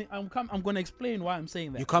I'm gonna explain why I'm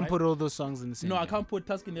saying that. You can't put all those songs in the same vein. No, I can't put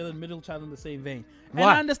Tuscan leather and middle child in the same vein. Why? And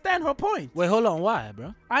I understand her point. Wait, hold on. Why,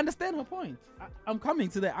 bro? I understand her point. I'm coming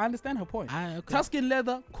to that. I understand her point. Okay. Tuscan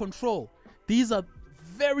leather, control. These are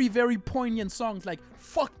very, very poignant songs. Like,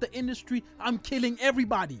 fuck the industry, I'm killing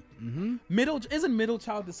everybody. Isn't middle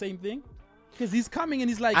child the same thing? Because he's coming and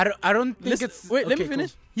he's like, I don't think it's. Wait, let me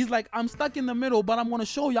finish. Cool. He's like, I'm stuck in the middle, but I'm gonna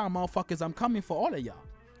show y'all motherfuckers I'm coming for all of y'all.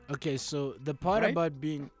 Okay, so the part about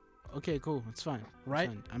being, okay, cool, it's fine, right?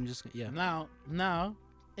 It's fine. I'm just Now,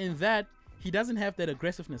 in that he doesn't have that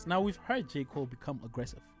aggressiveness. Now we've heard J. Cole become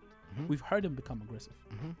aggressive. We've heard him become aggressive,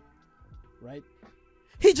 right?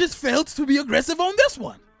 He just failed to be aggressive on this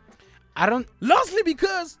one. Largely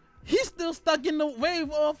because he's still stuck in the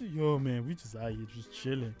wave of, yo, man, we just out here just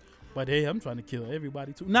chilling. But hey, I'm trying to kill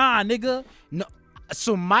everybody too. Nah, nigga. No.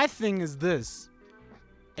 So my thing is this,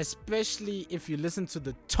 especially if you listen to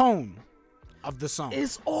the tone of the song.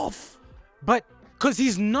 It's off. But because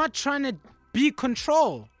he's not trying to be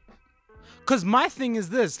control. Because my thing is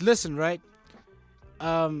this. Listen, right?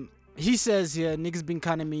 He says here, niggas been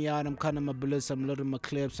cutting me out. I'm cutting my bullets. I'm loading my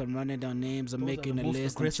clips. I'm running down names. I'm making a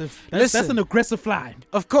list. That's an aggressive line.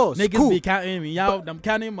 Of course. Niggas be counting me out. I'm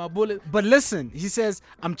counting my bullets. But listen, he says,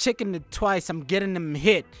 I'm checking it twice. I'm getting them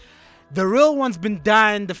hit. The real one's been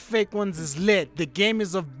dying. The fake ones is lit. The game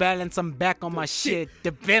is off balance. I'm back on my shit.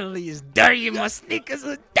 The Bentley is dirty. My sneakers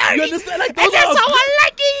are dirty. You understand? Like, and that's how I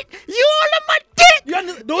like it. You all on my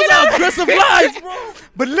dick. Those are aggressive lines, bro.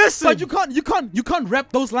 But listen. But you can't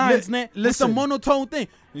rap those lines, man. Listen. With a monotone thing.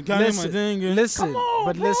 You can't listen. My thing. Listen. Come on,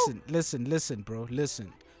 but bro. listen, bro.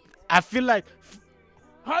 Listen. I feel like.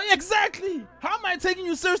 Exactly. How am I taking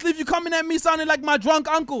you seriously if you're coming at me sounding like my drunk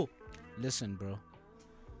uncle? Listen, bro.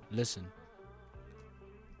 Listen.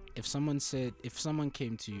 If someone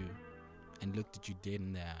came to you and looked at you dead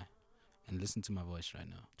in the eye and listened to my voice right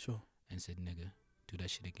now, sure, and said, "Nigga, do that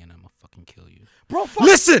shit again, I'ma fucking kill you." Bro,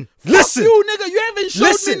 listen. You, nigga. You haven't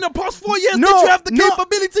showed me in the past 4 years that you have the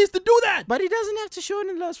capabilities to do that. But he doesn't have to show it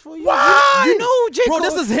in the last 4 years. Why? You know, J. Cole. Bro,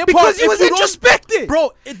 this is hip hop. Because he was introspective.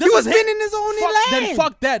 Bro, he was been in his own lane. Then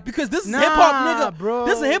fuck that. Because this is hip hop, nigga. Bro.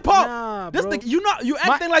 This is hip hop. Bro. You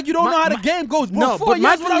acting like you don't know how the game goes. Bro, no, 4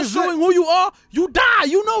 years without showing who you are, you die.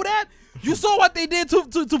 You know that. You saw what they did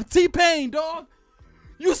to T-Pain, dog.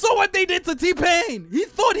 You saw what they did to T-Pain. He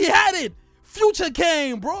thought he had it. Future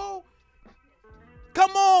came, bro.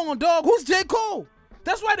 Come on, dog. Who's J. Cole?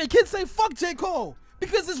 That's why the kids say fuck J. Cole.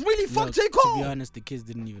 Because it's really fuck J. Cole. To be honest, the kids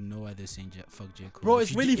didn't even know why they're saying fuck J. Cole. Bro,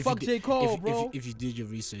 it's really fuck J. Cole, bro. If you did your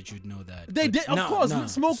research, you'd know that. They did, of course.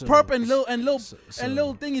 Smoke Perp and Lil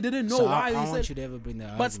Thingy didn't know why I he want said. you to ever bring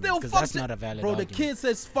that but still, fuck that's not a valid bro. argument. The kid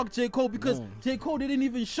says fuck J. Cole because J. Cole didn't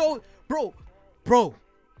even show. Bro.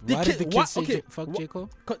 Why did the kids say fuck J. Cole?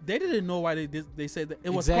 They didn't know why they said that. It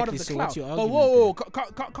was exactly. part of the so clout. What's your But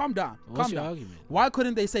argument? calm down. What's your argument? Why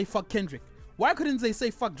couldn't they say fuck Kendrick? Why couldn't they say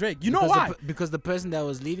fuck Drake? You know why? Because the person that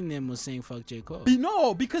was leading them was saying fuck J. Cole.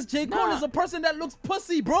 No, because J. Cole is a person that looks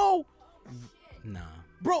pussy, bro. Nah.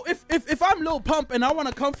 Bro, if I'm Lil Pump and I want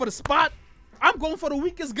to come for the spot, I'm going for the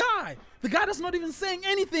weakest guy. The guy that's not even saying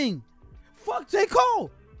anything. Fuck J. Cole.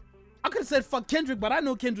 I could have said fuck Kendrick, but I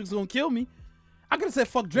know Kendrick's going to kill me. I could have said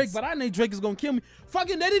fuck Drake, but I know Drake is going to kill me.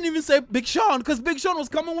 Fucking, they didn't even say Big Sean, because Big Sean was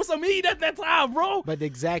coming with some heat at that time, bro. But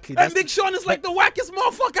exactly. And Big Sean is like the wackest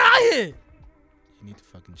motherfucker out here. You need to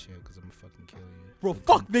fucking chill, because I'm going to fucking kill you. Bro,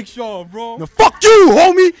 fuck Big Sean, bro. No, fuck you,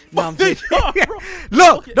 homie. Fuck Big Sean, bro.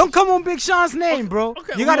 Look, Okay. don't come on Big Sean's name, bro.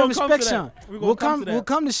 Okay, You we gotta gonna come respect to Sean. that. We'll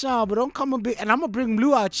come to Sean, but don't come on Big. And I'm gonna bring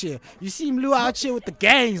Blue out here. You see Blue out here with the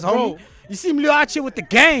gangs, homie. Bro. You see Blue out here with the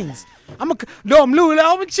gangs. I'm Blue.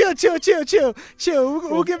 I'm chill.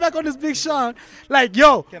 We'll get back on this Big Sean. Like,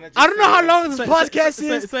 yo, I don't know how long this podcast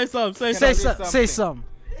is. Say something. Say something.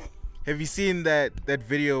 Have you seen that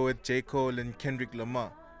video with J. Cole and Kendrick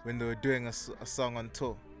Lamar when they were doing a song on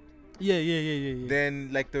tour? Yeah. Then,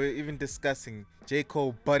 like, they were even discussing, J.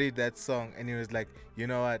 Cole bodied that song, and he was like, you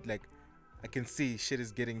know what, like, I can see shit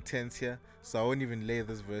is getting tense here, so I won't even lay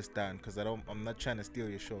this verse down, because I'm not trying to steal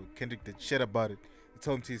your show. Kendrick did shit about it. He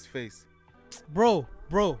told him to his face. Bro.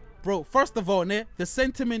 First of all, the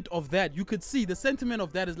sentiment of that, you could see the sentiment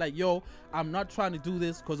of that is like, yo, I'm not trying to do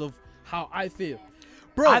this because of how I feel.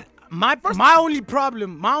 Bro, my only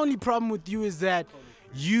problem with you is that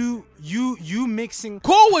you mixing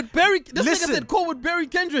Cole with Barry. This Listen. nigga said Cole with Barry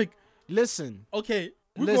Kendrick. Listen. Okay,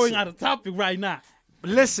 we're Listen. going out of topic right now.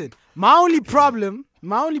 Listen, my only problem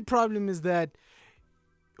is that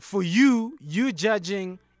for you're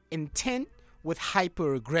judging intent with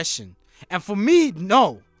hyper aggression. And for me,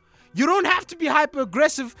 no. You don't have to be hyper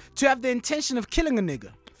aggressive to have the intention of killing a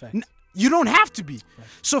nigga. You don't have to be.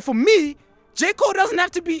 So for me, J. Cole doesn't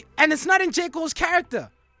have to be, and it's not in J. Cole's character.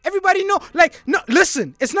 Everybody know,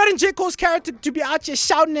 listen, it's not in J. Cole's character to be out here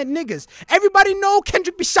shouting at niggas. Everybody know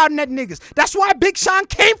Kendrick be shouting at niggas. That's why Big Sean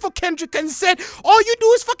came for Kendrick and said, all you do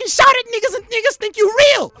is fucking shout at niggas and niggas think you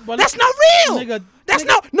real. But that's not real.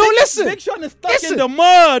 Listen. Big Sean is stuck in the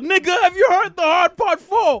mud, nigga. Have you heard the hard part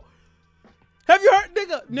 4? Have you heard,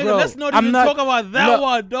 nigga? Bro, let's not even talk about that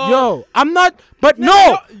one, dog. Yo, I'm not, but Your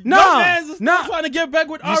no, man's is still trying to get back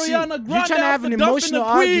with Ariana Grande. You trying to have an emotional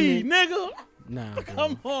argument, nigga. Nah, bro.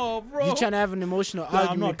 Come on, bro. You trying to have an emotional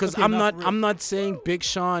argument because I'm not saying Big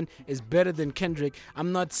Sean is better than Kendrick.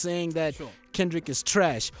 I'm not saying that Kendrick is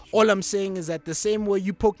trash. All I'm saying is that the same way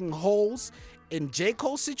you poking holes in J.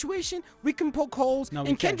 Cole's situation, we can poke holes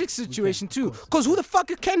in Kendrick's situation too. Because who the fuck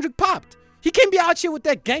is Kendrick popped? He can't be out here with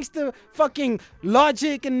that gangster fucking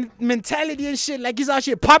logic and mentality and shit like he's out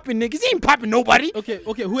here popping niggas. He ain't popping nobody. Okay.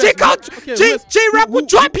 J-Rock would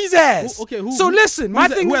drop his ass. So listen, my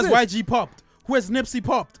thing is who has YG popped? Who has Nipsey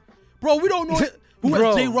popped? Bro, we don't know who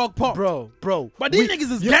has J-Rock popped. Bro. But these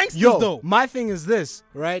niggas is gangsters though. My thing is this,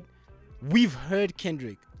 right? We've heard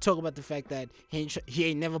Kendrick talk about the fact that he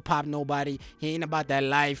ain't never popped nobody. He ain't about that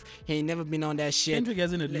life. He ain't never been on that shit. Kendrick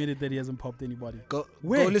hasn't admitted that he hasn't popped anybody. Go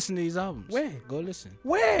listen to these albums. Where? Go listen.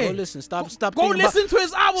 Where? Go listen. Stop. Go listen to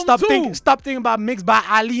his album too. Stop thinking about mixed by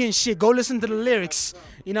Ali and shit. Go listen to the lyrics.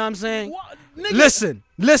 You know what I'm saying? What? Nigga.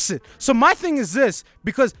 Listen. So my thing is this,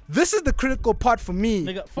 because this is the critical part for me.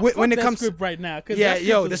 Nigga, when it that script script right now.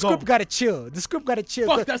 The script gotta chill. The script gotta chill.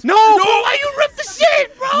 Fuck that no, script. bro, why you rip the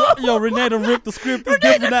shit, bro? Yo, Renee done ripped the script. It's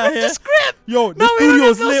different out here. The script. Yo, the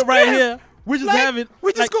studio's lit right here. We just having.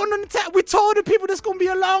 We just going on the tap. We told the people this gonna be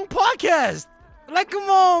a long podcast. Like, come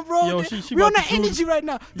on, bro. Yo, she we on about that to energy right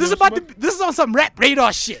now. This This is on some rap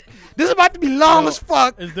radar shit. This is about to be long as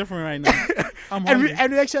fuck. It's different right now. And we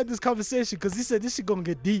actually had this conversation because he said this shit gonna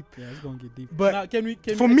get deep. Yeah, it's gonna get deep. But now,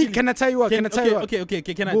 can I tell you what?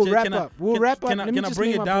 Okay. We'll wrap up. Can I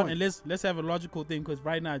bring it down and let's have a logical thing, because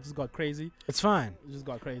right now it just got crazy. It's fine. It just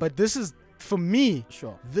got crazy. But this is, for me,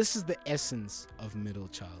 sure, this is the essence of middle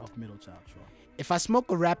child. Sure. If I smoke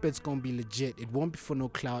a rapper, it's gonna be legit. It won't be for no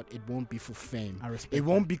clout. It won't be for fame. I respect it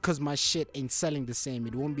won't be because my shit ain't selling the same.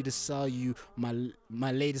 It won't be to sell you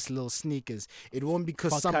my latest little sneakers. It won't be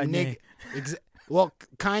because some nigga. Well,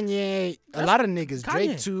 Kanye, a lot of niggas, Kanye.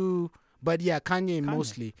 Drake too, but yeah, Kanye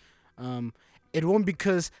mostly. It won't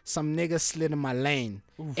because some nigga slid in my lane.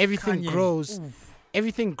 Everything Kanye. grows.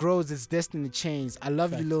 Everything grows. It's destined to change. I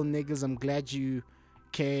love you, little niggas. I'm glad you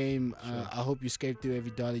came. I hope you scrape through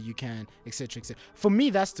every dollar you can, etc., etc. For me,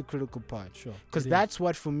 that's the critical part. Sure. Because that's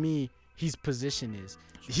what, for me, his position is.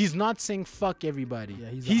 Sure. He's not saying fuck everybody. Yeah,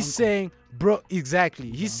 he's saying, bro,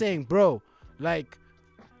 exactly. He's saying, bro, like,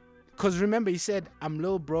 because remember, he said, I'm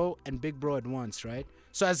little bro and big bro at once, right?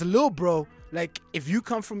 So as a little bro, like, if you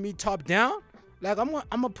come from me top down, like, I'm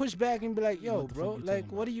gonna push back and be like, yo, bro,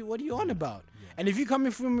 like, what are you on about? Yeah. And if you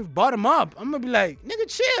coming from me bottom up, I'm gonna be like, nigga,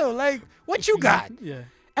 chill. Like, what you got? Yeah.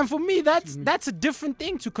 And for me, that's a different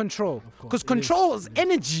thing to control. Because control's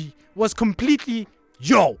energy was completely,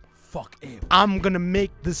 yo, fuck everybody. I'm gonna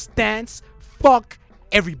make the stance, fuck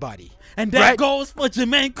everybody. And that goes for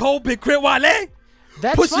Jermaine Cole, Big Crit Wale.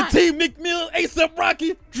 That's Pusha T, McMill, A$AP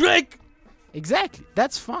Rocky, Drake. Exactly.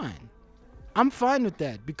 That's fine. I'm fine with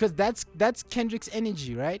that because that's Kendrick's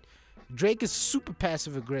energy, right? Drake is super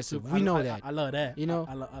passive aggressive. We know that. I love that. You know,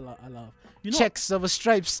 I love. You know, checks, silver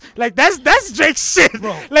stripes. Like that's Drake's shit,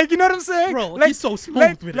 bro. Like, you know what I'm saying, bro? Like, He's so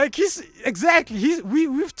smooth with it. Like he's exactly.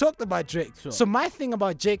 We've talked about Drake. Sure. So my thing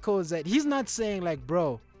about J. Cole is that he's not saying like,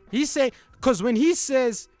 bro. He's saying, because when he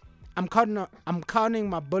says, I'm counting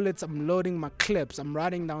my bullets, I'm loading my clips, I'm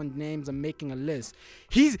writing down names, I'm making a list.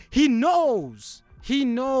 He knows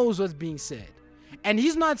what's being said, and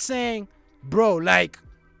he's not saying, bro, like,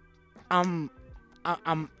 I'm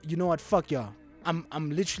you know what, fuck y'all. I'm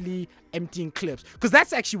literally emptying clips, because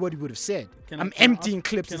that's actually what he would have said. I'm emptying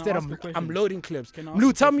clips instead of I'm loading clips.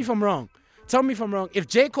 Lou, tell me if I'm wrong. Tell me if I'm wrong. If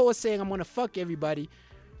J. Cole was saying I'm gonna fuck everybody,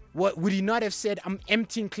 what would he not have said? I'm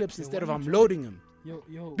emptying clips instead of I'm loading them.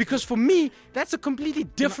 Yo. Because for me, that's a completely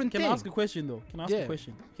different thing. Can I ask a question though? A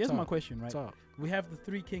question? Here's my question, right? Talk. We have the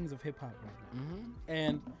three kings of hip hop right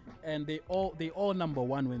now, and they all number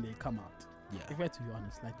one when they come out. Yeah. If we have to be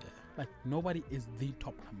honest, like nobody is the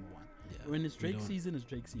top number one. Yeah. When it's Drake season, it's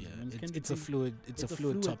Drake season. Yeah. It's a fluid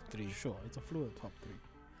top three. Sure, it's a fluid top three.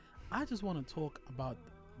 I just want to talk about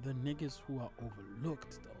the niggas who are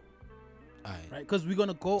overlooked though. Right, because we're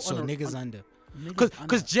gonna go so on niggas under.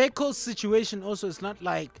 Because J. Cole's situation also, it's not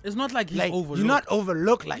like he's overlooked. You're not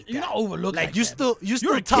overlooked like that. You're not overlooked like you that. You're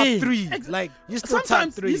still top king. three. Like you're still top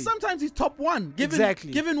three. Sometimes he's top one.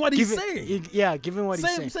 Given what he's saying. Given what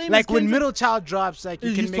he's saying. Same like when Kendrick, Middle Child drops, like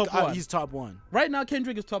you can he's make top he's top one. Right now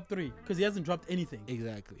Kendrick is top three because he hasn't dropped anything.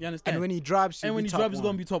 Exactly. You understand? And when he drops, he's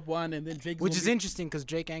gonna be top one, and then Drake. Which is interesting because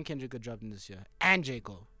Drake and Kendrick are dropping this year, and J.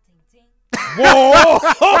 Cole. Whoa!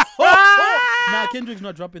 Nah, Kendrick's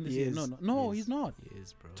not dropping this year. No, he's not. He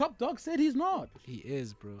is, bro. Top Dog said he's not. He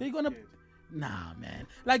is, bro. They're gonna. Nah, man.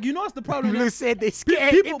 Like, you know what's the problem? Blue said they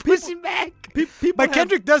scared. People pushing back. But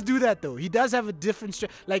Kendrick does do that though. He does have a different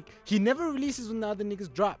like he never releases when the other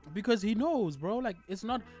niggas drop because he knows, bro. Like it's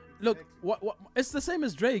not. Look, what? It's the same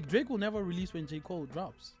as Drake. Drake will never release when J. Cole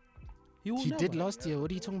drops. He did last year.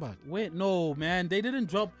 What are you talking about? Wait, no, man. They didn't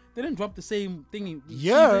drop the same thing.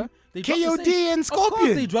 Yeah. KOD and Scorpion. Of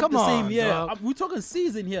course they dropped the same year. Dog. We're talking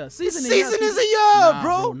season here. Season is a year,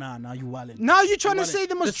 bro. Nah, you wildin'. Now you're trying to say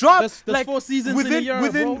they must drop there's like 4 seasons within, in a year,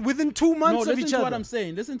 within 2 months of each other.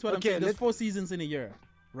 Listen to what I'm saying. There's 4 seasons in a year,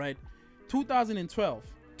 right? 2012,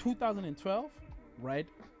 right?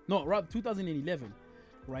 No, 2011,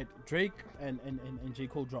 right? Drake and J.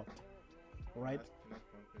 Cole dropped, right?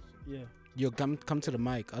 Yeah. Yo, come to the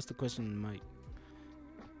mic. Ask the question on the mic.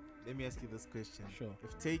 Let me ask you this question. Sure.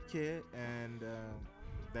 If Take Care and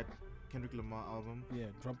that Kendrick Lamar album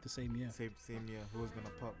dropped the same year. Same year, who was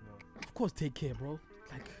gonna pop more? Of course, Take Care, bro.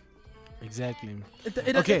 Like exactly.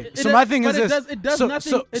 Okay, so my thing is this. It does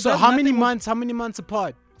nothing. So how many months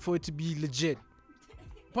apart for it to be legit?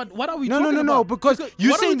 But what are we talking about? No, because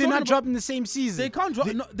you're saying they're not dropping the same season. They can't drop.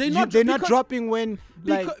 They're not dropping when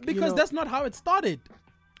because that's not how it started.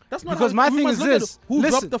 That's not because my thing is this. Who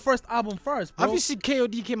dropped the first album first, bro? Obviously,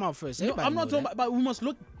 KOD came out first. No, I'm not talking about, but we must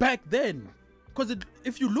look back then. Because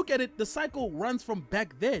if you look at it, the cycle runs from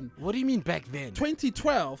back then. What do you mean back then?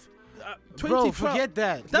 2012. Bro, forget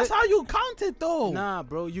that. That's how you count it, though. Nah,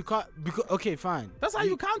 bro, you can't. Okay, fine. That's how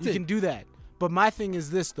you count it. You can do that. But my thing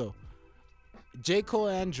is this, though. J. Cole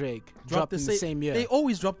and Drake dropped in the same year. They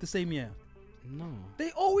always drop the same year. No.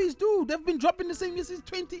 They always do. They've been dropping the same year since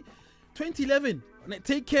 2011.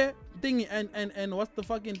 Take Care thingy and what's the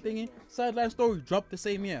fucking thingy? Sideline Story dropped the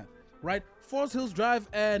same year, right? Forest Hills Drive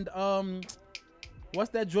and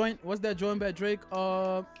what's that joint by Drake?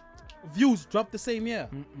 Views dropped the same year.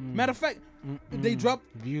 Matter of fact, they dropped.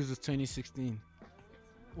 Views was 2016.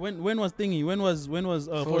 When was thingy? When was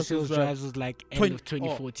Forest Hills Drive was like end of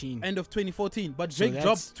 2014. End of 2014, but Drake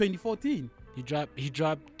dropped 2014. He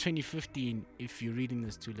dropped 2015. If you're reading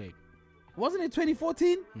this too late. Wasn't it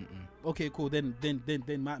 2014? Okay, cool. Then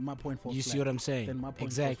my point falls. You see what I'm saying? Then my point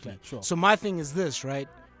exactly. Falls flat. Sure. So my thing is this, right?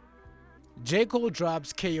 J. Cole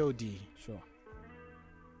drops KOD. Sure.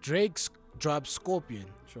 Drake drops Scorpion.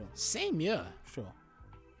 Sure. Same year. Sure.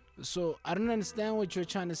 So I don't understand what you're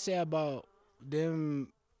trying to say about them,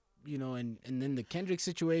 you know, and then the Kendrick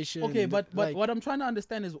situation. Okay, but what I'm trying to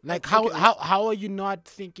understand is like how are you not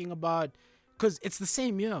thinking about? Because it's the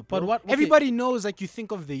same year, but what everybody knows, like you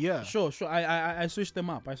think of the year. Sure. I switched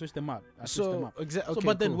them up. Exactly. So,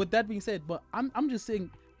 but then with that being said, but I'm just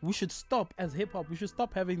saying we should stop as hip hop. We should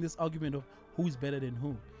stop having this argument of who's better than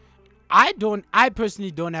who. I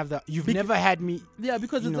personally don't have that. You've never had me. Yeah,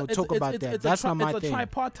 because talk about that. That's not my thing. It's a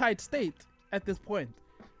tripartite state at this point.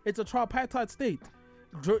 It's a tripartite state.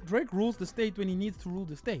 Drake rules the state when he needs to rule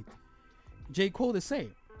the state. J. Cole the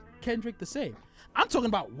same. Kendrick the same. I'm talking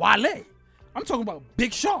about Wale. I'm talking about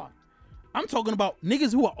Big Sean. I'm talking about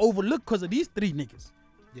niggas who are overlooked because of these 3 niggas.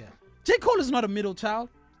 Yeah. J. Cole is not a middle child.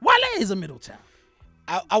 Wale is a middle child.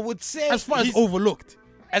 I would say as far as overlooked.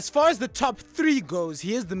 As far as the top 3 goes,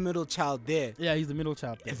 he is the middle child there. Yeah, he's the middle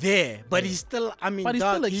child but he's still. I mean,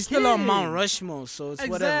 he's still on Mount Rushmore, so it's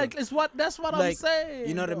whatever. Exactly. That's what I'm saying.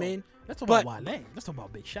 You know what I mean? Let's talk about Wale. Let's talk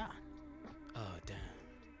about Big Sean. Oh damn.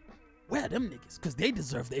 Where are them niggas? Because they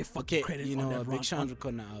deserve their fucking credit. You know, Big Sean's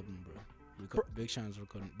recording an album, bro. Big Sean's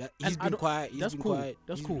recording. He's been quiet. That's cool.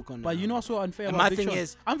 That's cool. But you know what's so unfair about Big Sean? My thing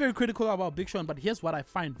is, I'm very critical about Big Sean, but here's what I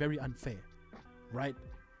find very unfair, right?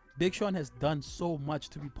 Big Sean has done so much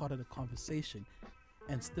to be part of the conversation,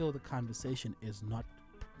 and still the conversation is not.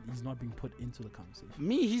 He's not being put into the conversation.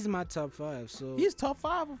 He's my top 5. So he's top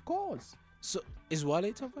 5, of course. So is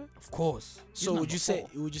Wale top 5? Of course. So would you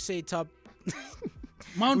say top?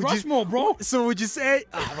 Mount Rushmore, bro. So would you say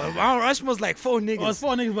Mount Rushmore's like 4 niggas? Oh, it's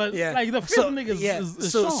 4 niggas, but like the 5th niggas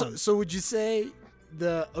is Sean. So would you say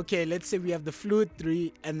let's say we have the Fluid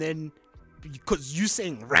 3, and then because you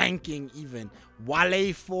saying ranking even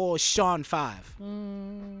Wale 4, Sean 5. You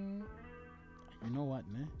know what,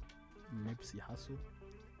 man? Nipsey Hussle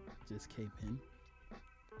just came in.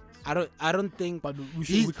 I don't think, but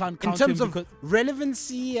we can't count in terms him of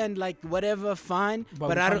relevancy and like whatever, fine.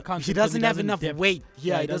 But he doesn't have enough weight.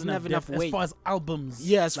 Yeah, he doesn't have enough weight as far as albums.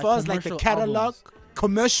 Yeah, as far as like the catalog.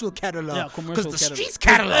 Commercial catalog. Yeah, commercial because the streets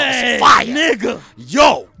catalog is fire, nigga.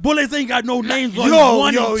 Yo, Bullets ain't got no names on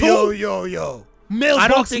one and two. Yo.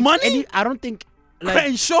 Mailbox Money. I don't think. Like,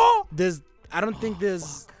 Crenshaw. I don't think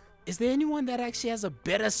there's. Fuck. Is there anyone that actually has a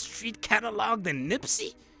better street catalog than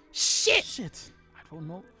Nipsey? Shit. I don't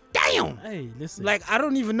know. Damn. Hey, listen. Like, I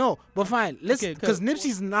don't even know. But fine. Let's, because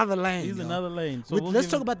Nipsey's another lane. He's another lane. So let's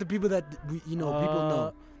talk about the people that people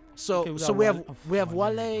know. So we have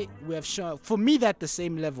Wale, we have Sean. For me, they're at the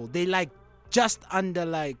same level. They like just under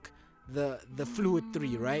like the Fluid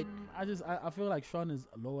 3, right? I feel like Sean is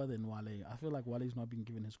lower than Wale. I feel like Wale is not being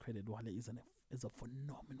given his credit. Wale is a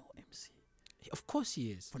phenomenal MC. Of course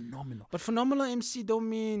he is. Phenomenal. But phenomenal MC don't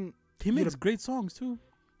mean he makes great songs too.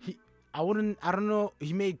 I don't know.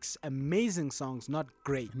 He makes amazing songs, not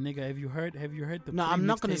great. Nigga, have you heard the No, I'm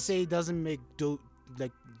not going to say he doesn't make dope.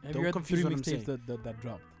 Like, have you heard the 3 mixtapes that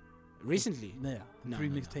dropped? Recently? Yeah, 3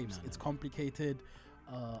 mixtapes. It's complicated.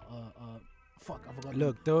 Fuck, I forgot.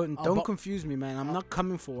 Look, don't confuse me, man. I'm not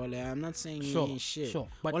coming for Wale. I'm not saying he ain't shit. Sure.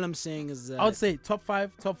 But all I'm saying is I would say top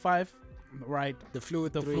 5, right? The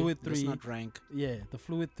Fluid 3. Let's not rank. Yeah, the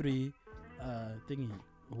Fluid 3 thingy.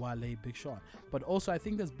 Wale, Big Sean. But also I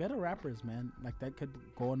think there's better rappers, man. Like that could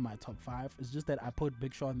go on my top 5. It's just that I put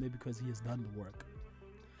Big Sean there because he has done the work.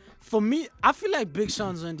 For me, I feel like Big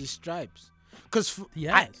Sean's on these stripes.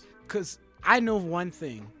 Because I know one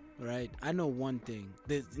thing, right? I know one thing.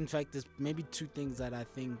 There's maybe 2 things that I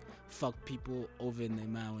think fuck people over in their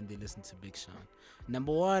mind when they listen to Big Sean.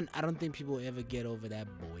 Number 1, I don't think people ever get over that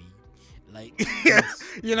boy. Like,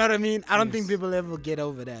 you know what I mean? I don't think people ever get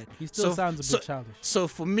over that. He still sounds a bit childish. So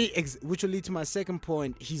for me, which will lead to my second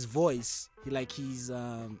point, his voice. He's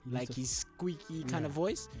squeaky kind of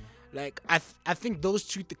voice. Yeah. Like, I think those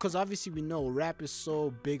 2, because obviously we know rap is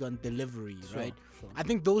so big on delivery, right? Sure. I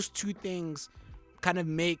think those 2 things kind of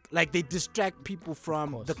make, like, they distract people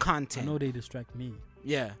from the content. I know they distract me.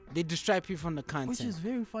 Yeah, they distract people from the content. Which is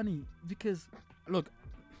very funny because, look,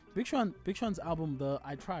 Big Sean's album, the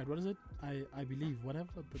I Tried, what is it? I believe, whatever,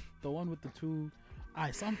 the one with the 2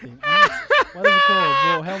 something. What is it called,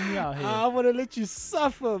 bro? Help me out here. I want to let you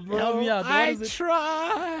suffer, bro. Help me out. I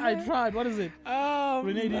tried. What is it? Oh,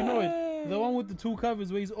 Renee, do you know it? The one with the 2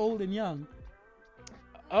 covers where he's old and young.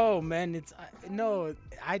 Oh man,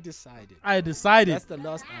 I decided. That's the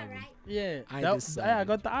last album. Yeah, I decided. I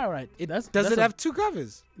got the I right. Does it have 2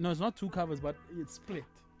 covers? No, it's not 2 covers, but it's split.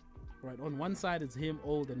 Right, on one side it's him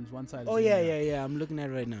old and one side is him young. I'm looking at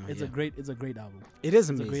it right now. It's a great album. It is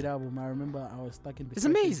amazing. It's a great album. I remember I was stuck in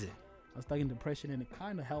depression. It's amazing. I was stuck in depression and it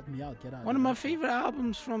kind of helped me out get out. One of my favorite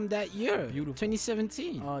albums from that year. Beautiful.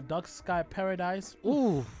 2017. Dark Sky Paradise.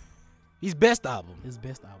 Ooh. His best album. His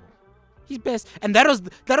best. And that was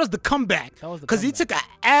the comeback. Because he took a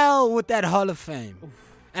L with that Hall of Fame. Oof.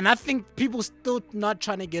 And I think people still not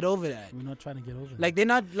trying to get over that. We're not trying to get over that. Like, they're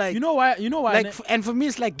not like... You know why? Like, and for me,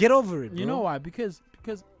 it's like, get over it, bro. You know why? Because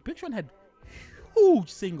Big Sean had huge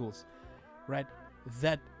singles, right?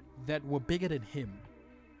 That were bigger than him,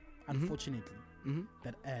 unfortunately. Mm-hmm.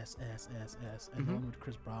 That ass, and the one with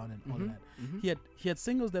Chris Brown and all that. Mm-hmm. He had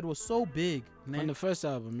singles that were so big. From the first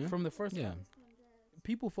album, yeah? From the first album.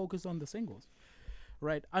 People focused on the singles,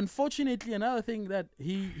 right? Unfortunately, another thing that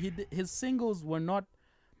his singles were not...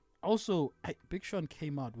 Also, Big Sean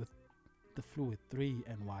came out with the Fluid 3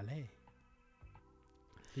 and Wale.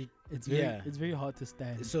 It's very hard to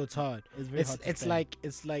stand. So it's hard. It's very hard to it's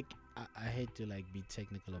stand. like I hate to like be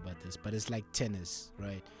technical about this, but it's like tennis,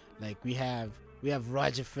 right? Like we have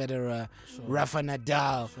Roger Federer, Rafa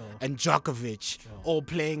Nadal, and Djokovic all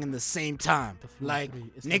playing in the same time. Like,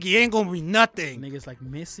 nigga, you ain't gonna be nothing. Niggas like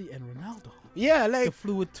Messi and Ronaldo. Yeah, like the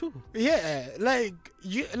fluid too. Yeah, like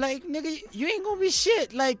nigga, you ain't gonna be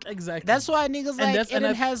shit. Like exactly. That's why niggas like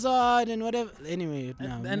Eden Hazard and whatever. Anyway,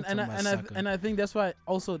 and I think that's why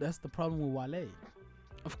also that's the problem with Wale.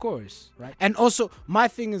 Of course, right? And also my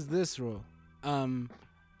thing is this, bro. And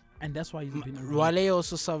that's why he's been Wale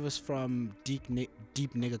also suffers from deep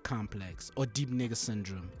nigga complex or deep nigga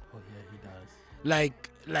syndrome. Oh yeah, he does.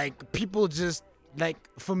 Like people just like,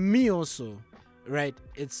 for me also, right?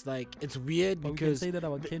 It's like it's weird but because we can say that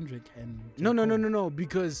about Kendrick and no,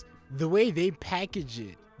 because the way they package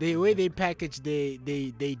it, the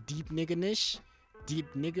deep nigga-nish, deep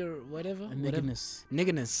nigger whatever,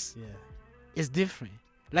 niggerness, yeah, is different.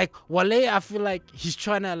 Like Wale, I feel like he's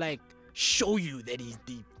trying to like show you that he's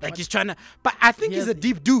deep. Like he's trying to, but I think he's a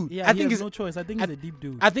deep dude. Yeah, I think he's no choice. I think he's a deep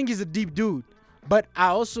dude. I think he's a deep dude. But I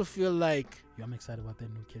also feel like I'm excited about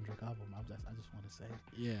that new Kendrick album. I just want to say.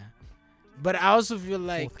 Yeah. But I also feel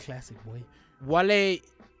like fourth classic boy. Wale, here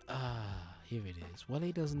it is.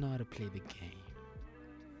 Wale doesn't know how to play the game.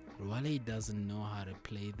 Wale doesn't know how to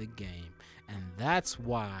play the game, and that's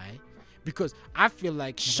why. Because I feel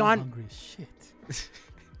like Sean. Hungry as shit.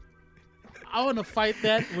 I want to fight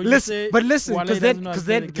that. Listen,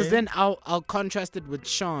 because then I'll contrast it with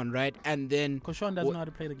Sean, right? And then because Sean doesn't know how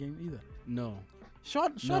to play the game either. No,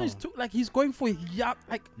 Sean is too like he's going for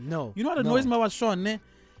like no. You know what annoys me about Sean? Ne?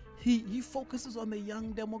 He focuses on the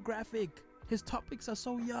young demographic. His topics are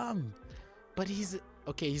so young. But he's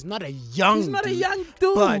not a young. He's not a young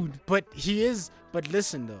dude. But he is. But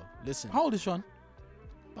listen. How old is Sean?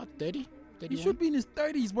 About 30. He should be in his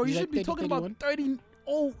 30s, bro. He should be talking 31? About 30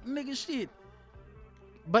 old nigga shit.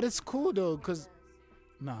 But it's cool though, cause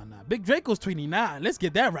nah. Big Draco's 29. Let's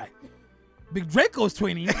get that right. Big Draco's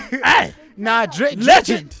 20. Hey, nah, Drake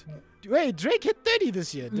legend. Wait, Drake hit 30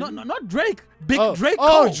 this year. No, not Drake. Big Draco.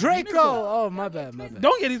 Oh, Draco. Oh, my bad.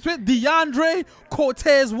 Don't get it twisted. DeAndre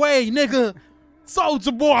Cortez Way, nigga.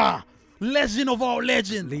 Soulja Boy. Legend of all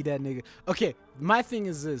legends. Leave that nigga. Okay, my thing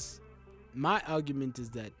is this. My argument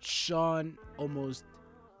is that Sean almost,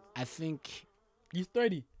 I think, he's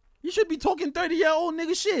 30. You should be talking 30-year-old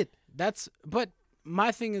nigga shit. But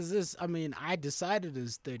my thing is this. I mean, I decided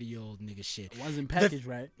it's 30-year-old nigga shit. It wasn't packaged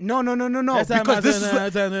right. No. Because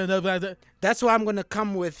that's why I'm going to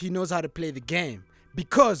come with he knows how to play the game.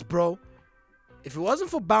 Because, bro, if it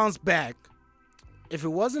wasn't for Bounce Back, if it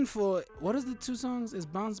wasn't for, what is the two songs? Is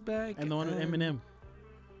Bounce Back? And the one with Eminem.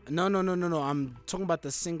 No. I'm talking about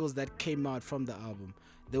the singles that came out from the album.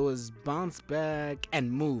 There was Bounce Back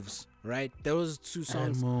and Moves. Right, those two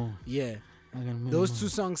songs. Yeah, those two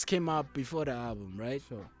songs came out before the album, right?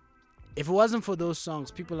 Sure. If it wasn't for those songs,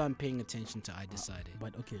 people aren't paying attention to I Decided.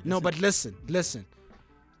 But okay. But listen.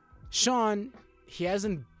 Sean, he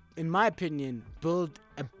hasn't, in my opinion, built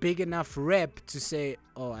a big enough rep to say,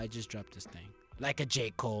 "Oh, I just dropped this thing," like a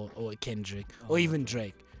J. Cole or a Kendrick or even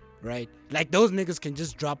Drake, right? Like those niggas can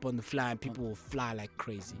just drop on the fly and people will fly like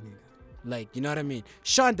crazy. Like, you know what I mean?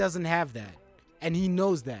 Sean doesn't have that, and he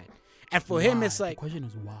knows that. And for him, it's like... The question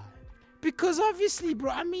is why? Because obviously,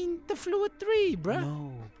 bro, I mean, the Fluid 3, bro.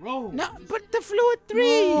 No, bro. No, but the Fluid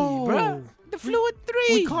 3, bro. The Fluid 3.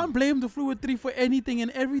 We can't blame the Fluid 3 for anything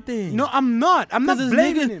and everything. No, I'm not. I'm not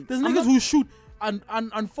blaming him. There's niggas who shoot. And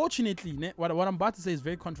unfortunately, what I'm about to say is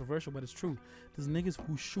very controversial, but it's true. There's niggas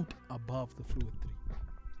who shoot above the Fluid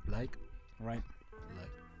 3. Like? Right.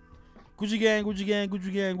 Gucci gang, Gucci gang,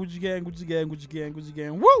 Gucci gang, Gucci gang, Gucci gang, Gucci gang, Gucci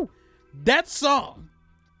gang. Woo! That song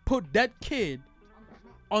put that kid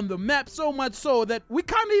on the map so much so that we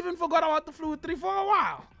can't even forget about the Fluid 3 for a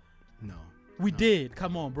while. No. We did.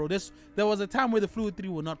 Come on, bro. There was a time where the Fluid 3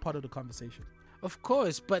 were not part of the conversation. Of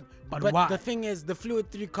course, but why? The thing is, the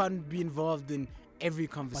Fluid 3 can't be involved in every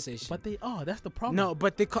conversation. But they are. That's the problem. No,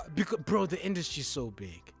 but they can't, because, bro, the industry's so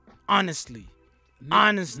big. Honestly.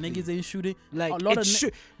 Honestly, niggas ain't shooting. Like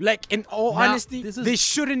in all honesty, they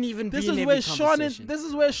shouldn't even be in every conversation. This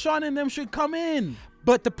is where Sean and them should come in.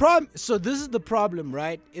 But the problem, so this is the problem,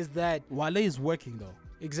 right? Is that Wale is working though.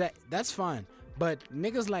 Exactly, that's fine. But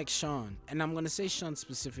niggas like Sean, and I'm gonna say Sean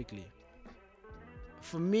specifically.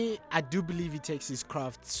 For me, I do believe he takes his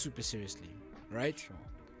craft super seriously, right? Sure.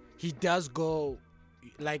 He does go,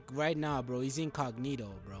 like right now, bro. He's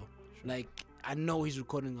incognito, bro. Sure. Like. I know he's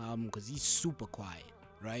recording an album because he's super quiet,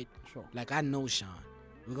 right? Sure. Like, I know Sean.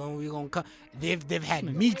 We're gonna come. They've had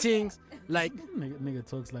meetings. Like nigga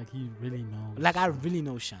talks like he really knows. Like I really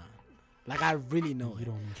know Sean. Like I really know. You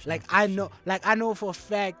don't know Sean. Like I know for a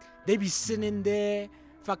fact they be sitting there,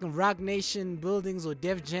 fucking Rock Nation buildings or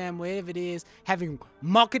Def Jam, wherever it is, having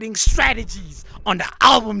marketing strategies on the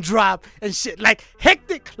album drop and shit. Like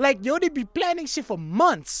hectic. Like yo, they be planning shit for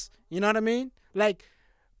months. You know what I mean? Like,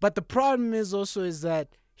 but the problem is also is that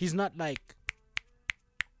he's not like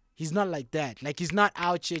that. Like he's not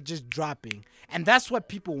out here just dropping, and that's what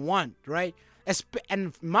people want, right? And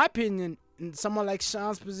in my opinion, in someone like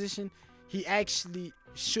Sean's position, he actually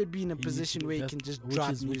should be in a position where he can just drop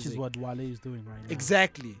music. Which is what Wale is doing right now.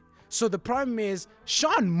 Exactly. So the problem is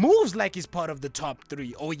Sean moves like he's part of the top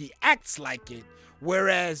 3, or he acts like it,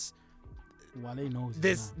 whereas Wale knows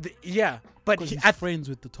this. But he's friends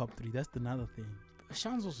with the top 3. That's another thing.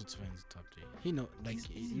 Sean's also friends with the top 3. He know, like,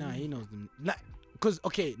 he knows them. Because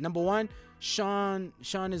okay, number one, Sean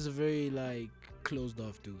is a very like closed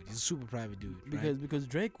off dude. He's a super private dude. Because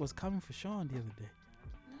Drake was coming for Sean the other day.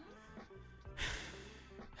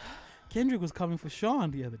 Kendrick was coming for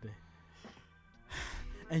Sean the other day.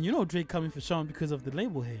 And you know Drake coming for Sean because of the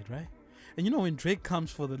label head, right? And you know when Drake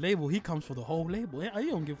comes for the label, he comes for the whole label. He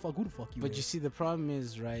don't give a fuck who the fuck you But is. you see, the problem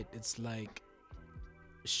is, right, it's like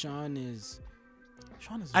Sean is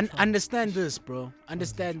understand this, bro.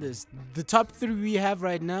 Understand this. The top 3 we have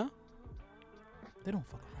right now, they don't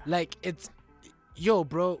fuck around. Like, it's, yo,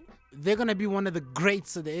 bro, they're gonna be one of the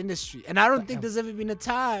greats of the industry. And I don't think there's ever been a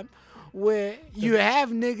time where you have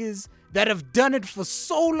niggas that have done it for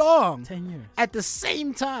so long 10 years at the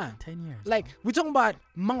same time. 10 years. Like, we're talking about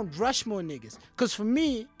Mount Rushmore niggas. Because for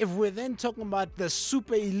me, if we're then talking about the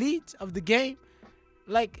super elite of the game,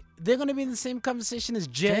 like, they're going to be in the same conversation as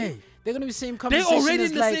Jay. They're going to be the same conversation They're already as,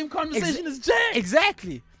 in the like, same conversation as Jay.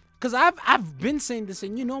 Exactly. Because I've been saying this,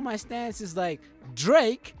 and you know my stance is like,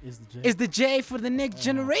 Drake is the Jay for the next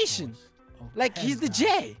generation. Like, he's the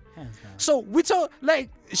Jay. So we talk, like,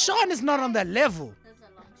 Sean is not on that level.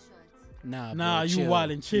 Nah, you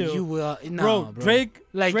wild and chill. You will, bro. Drake,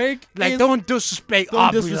 don't disrespect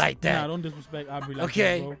Aubrey like that. Nah, don't disrespect Aubrey like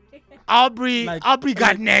okay. that, bro. Aubrey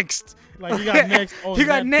got next. Like he got next. He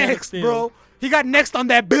got next, bro. He got next on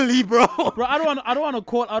that Billy, bro. Bro, I don't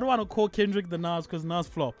want to call Kendrick the Nas because Nas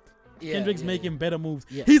flopped. Kendrick's making better moves.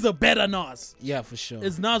 Yeah. He's a better Nas. Yeah, for sure.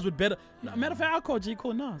 It's Nas with better. Matter of fact, I'll call J.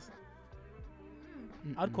 Cole Nas.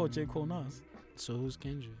 I'd call J. Cole Nas. So who's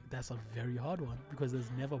Kendrick? That's a very hard one because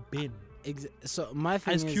there's never been. So my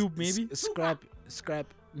thing Ice is Cube maybe?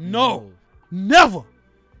 Scrap. No. Never.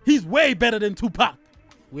 He's way better than Tupac.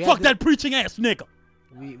 Fuck that preaching ass nigga.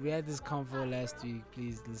 We had this convo last week.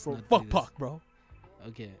 Please listen. Fuck Pac, bro.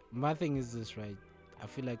 Okay, my thing is this, right? I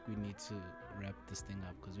feel like we need to wrap this thing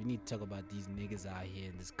up because we need to talk about these niggas out here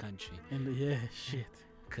in this country. Shit.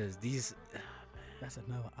 Because these... That's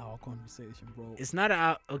another hour conversation, bro. It's not an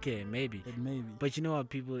hour. Okay, maybe. But you know what,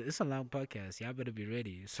 people? It's a long podcast. Y'all better be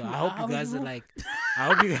ready. So I hope you guys are like...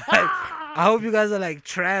 I hope you guys are like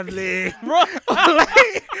traveling. Bro.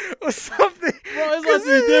 or something. Bro, it's gonna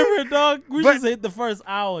be different, dog. We just hit the first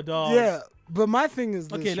hour, dog. Yeah. But my thing is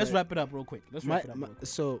this, okay, let's right? wrap it up real quick.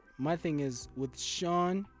 So my thing is with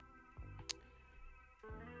Sean,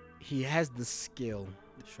 he has the skill.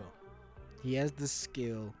 Sure. He has the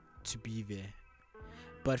skill to be there.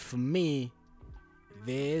 But for me,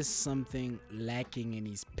 there is something lacking in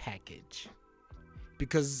his package.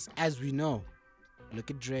 Because as we know,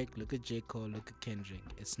 look at Drake, look at J. Cole, look at Kendrick.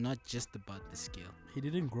 It's not just about the skill. He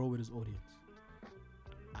didn't grow with his audience.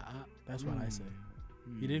 That's what I say.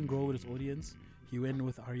 He didn't grow with his audience. He went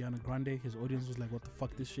with Ariana Grande. His audience was like, what the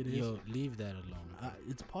fuck this shit is? Yo, leave that alone.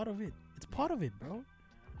 It's part of it. It's part of it, bro.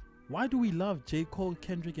 Why do we love J. Cole,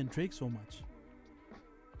 Kendrick, and Drake so much?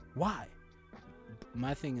 Why?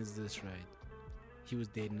 My thing is this, right? He was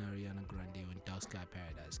dating Ariana Grande when Dark Sky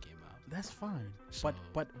Paradise came out. That's fine. So,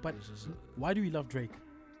 but why do we love Drake?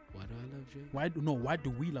 Why do I love Drake? Why do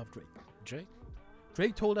we love Drake?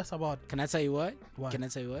 Drake told us about... Can I tell you what? Why? Can I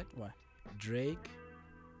tell you what? Why? Drake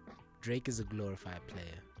is a glorified player.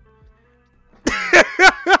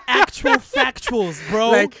 Actual factuals,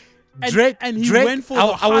 bro. Like Drake, and he went for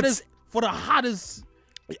the hottest.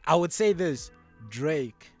 I would say this: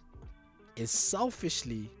 Drake is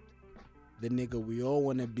selfishly the nigga we all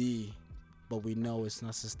want to be, but we know it's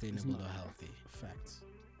not sustainable or healthy. Facts.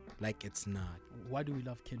 Like it's not. Why do we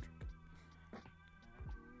love Kendrick?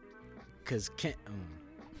 Cause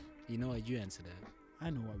you know what? You answer that. I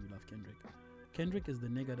know why we love Kendrick. Kendrick is the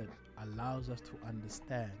nigga that allows us to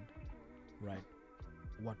understand, right,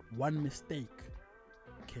 what one mistake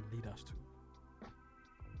can lead us to.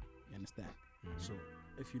 You understand? Mm-hmm. So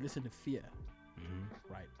if you listen to Fear,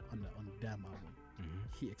 right, on the Damn album.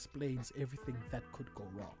 He explains everything that could go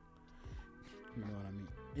wrong. You know what I mean?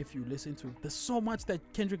 If you listen to, there's so much that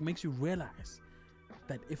Kendrick makes you realize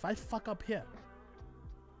that if I fuck up here,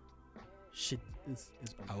 shit is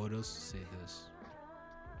I would also say this.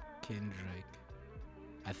 Kendrick,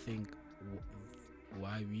 I think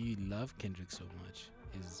why we love Kendrick so much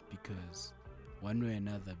is because one way or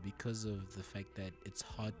another, because of the fact that it's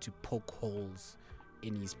hard to poke holes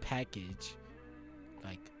in his package,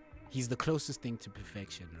 like he's the closest thing to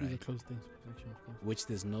perfection, right? He's the closest thing to perfection, of course. Which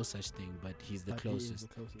there's no such thing, but he's the But closest. he is the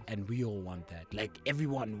closest. And we all want that. Like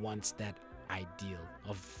everyone wants that ideal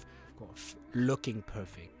of course. looking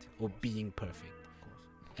perfect or being perfect.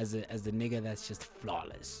 Of course. As the nigga that's just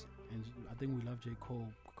flawless. And I think we love J. Cole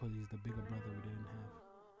because he's the bigger brother we didn't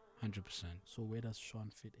have. 100%. So where does Sean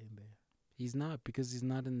fit in there? He's not, because he's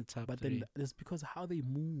not in the top But 3. then it's because of how they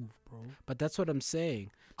move, bro. But that's what I'm saying.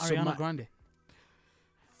 Ariana Grande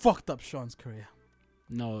fucked up Sean's career.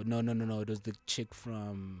 No. It was the chick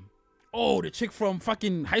from... Oh, the chick from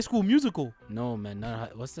fucking High School Musical. No, man.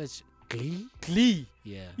 What's that? Glee? Glee.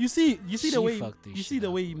 Yeah. You see She the way fucked this you see shit the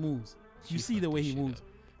up. way he moves. She You see the fucked way this he shit moves. up.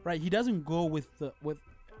 Right, he doesn't go with.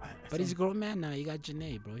 But he's a grown man now. You got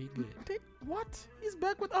Janae, bro. He good. What? He's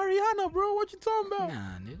back with Ariana, bro. What you talking about?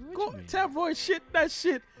 Nah, nigga. What Go you mean? tabloid shit. That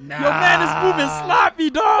shit. Nah. Your man is moving sloppy,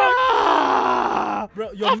 dog. Nah. Bro,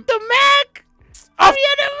 Off the Mac. Off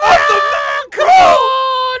Ariana the Mac. Come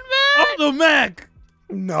on, man. Off the Mac.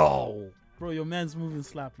 No. Bro, your man's moving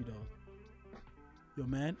sloppy, dog. Your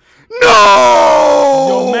man. No.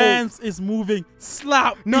 Your man's is moving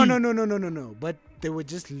sloppy. No. But they were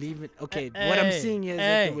just leaving. Okay, what I'm Hey, seeing here is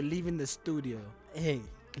that they were leaving the studio. Hey,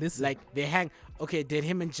 listen. Like they hang. Okay, did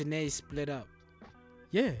him and Janae split up?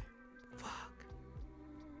 Yeah. Fuck.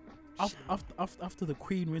 After the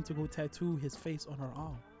queen went to go tattoo his face on her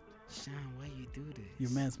arm. Sean, why you do this?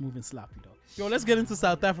 Your man's moving sloppy, dog. Yo, let's get into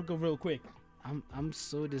South Africa real quick. I'm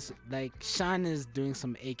so like Sean is doing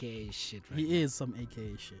some AKA shit right now. He is some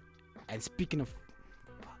AKA shit. And speaking of,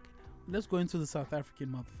 Let's go into the South African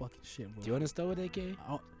motherfucking shit, bro. do you want to start with AKA?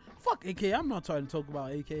 Fuck AKA. I'm not trying to talk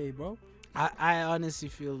about AKA, bro. I honestly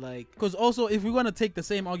feel like, Because also, if we're going to take the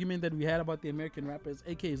same argument that we had about the American rappers,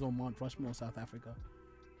 AK is on Mount Rushmore, South Africa.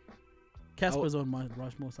 Casper's on Mount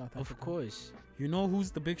Rushmore, South Africa. of course, You know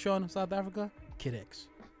who's the Big Sean of South Africa? Kid X.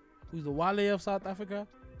 Who's the Wale of South Africa?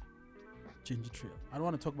 Ginger Trail. I don't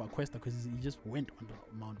want to talk about Questa because he just went on the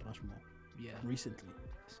Mount Rushmore yeah. recently.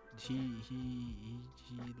 He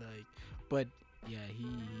like, but yeah,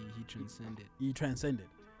 he transcended. He transcended,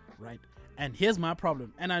 right? And here's my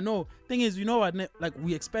problem. And I know, thing is, you know what? Like,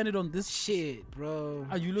 we expanded on this Shit, bro.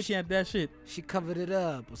 Are you looking at that shit? She covered it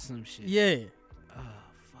up or some shit. Yeah. Oh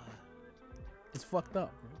fuck. It's fucked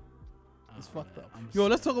up, bro. It's fucked up. I'm Yo,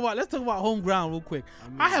 let's sorry. talk about home ground real quick.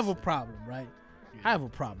 I'm I have a upset. problem, right? Yeah. I have a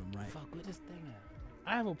problem, right? Fuck, where this thing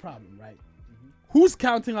at? I have a problem, right? Who's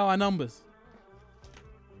counting our numbers?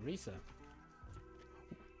 Risa.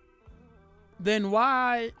 Then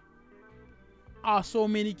why are so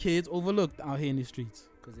many kids overlooked out here in the streets?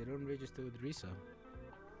 Because they don't register with Risa.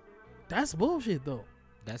 That's bullshit, though.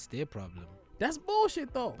 That's their problem. That's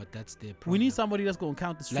bullshit, though. But that's their problem. We need somebody that's gonna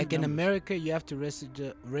count the street like in numbers. America, you have to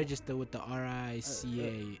register with the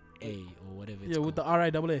RICAA or whatever it's Yeah, called. with the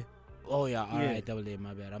RIAA. Oh yeah, Yeah. RIAA,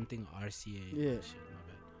 my bad. I'm thinking RCA. Yeah. Shit, my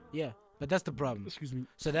bad. Yeah, but that's the problem. Excuse me.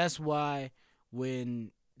 So that's why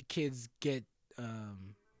when kids get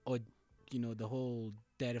or you know the whole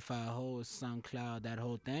Datify, whole SoundCloud, that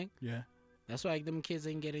whole thing. Yeah. That's why them kids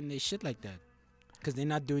ain't getting their shit like that, because they're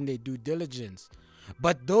not doing their due diligence.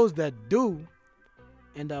 But those that do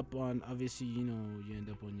end up on, obviously, you know, you end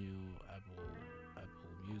up on your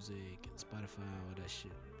Apple Music and Spotify, all that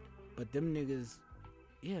shit. But them niggas,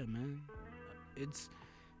 yeah, man, it's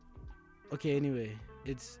okay. Anyway,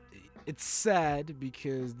 it's sad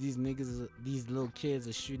because these niggas, these little kids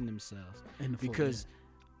are shooting themselves In the foot, because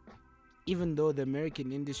even though the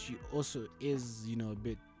American industry also is, you know, a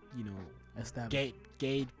bit, you know, established.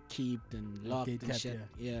 gatekept and locked and Gate-kept, shit.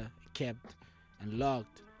 Yeah, kept and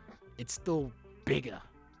locked. It's still bigger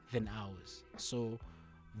than ours. So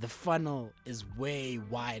the funnel is way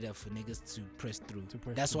wider for niggas to press through.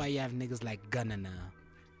 That's why you have niggas like Gunna now.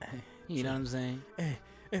 You know what I'm saying? Hey,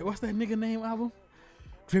 what's that nigga name album?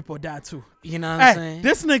 Drip or Die 2. You know what I'm saying?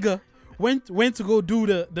 This nigga went to go do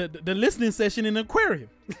the listening session in the aquarium.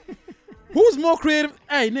 Who's more creative?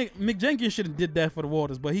 Hey, nigga, Mick Jenkins should have did that for the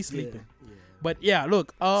Waters, but he's sleeping. Yeah. But yeah,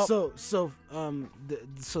 look. So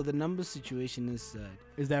the number situation is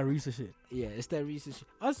is that Risa shit? Yeah, it's that research.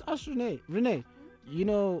 Us Renee, you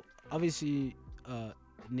know, obviously,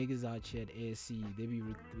 niggas out here at ASC, they be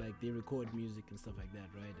they record music and stuff like that,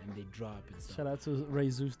 right? And they drop and stuff. Shout out to Ray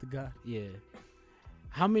Zeus, the guy. Yeah.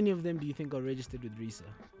 How many of them do you think are registered with RISA?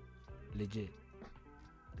 Legit.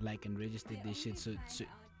 Like, and registered their shit. So after they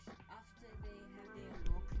have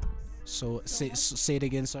their law class. So say it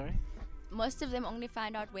again, sorry? Most of them only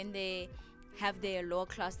find out when they have their law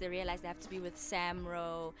class. They realize they have to be with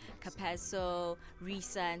Samro, Capasso,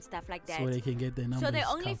 RISA and stuff like that. So they can get their numbers. So they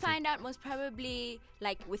only counted. find out most probably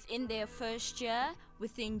like within their first year,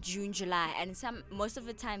 within June, July. And most of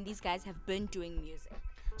the time these guys have been doing music.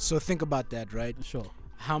 So think about that, right? Sure.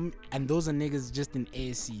 And those are niggas just in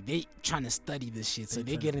ASC. They trying to study this shit, so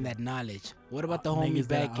they getting that knowledge. What about the homie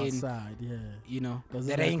back in, outside, yeah. you know, Does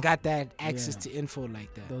that it ain't got that access to info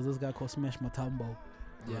like that? There was this guy called Smash Matambo,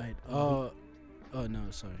 Yeah. right? Oh no,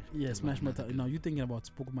 sorry. Yeah, Smash Matambo. No, you thinking about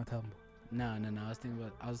Spook Matambo. No. I was thinking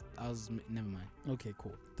about. I was. Never mind. Okay,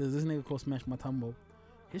 cool. There's this nigga called Smash Matambo.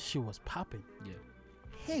 His shit was popping. Yeah.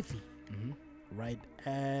 Heavy. Mm-hmm. Right?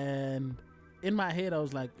 And in my head, I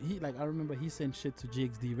was like, I remember he sent shit to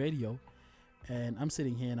GXD Radio, and I'm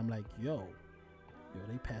sitting here and I'm like, yo,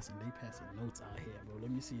 they passing notes out here, bro.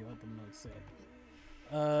 Let me see what them notes say.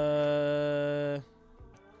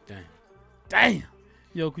 Damn.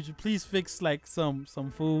 Yo, could you please fix like some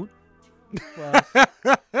food? For us?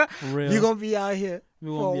 For real. You gonna be out here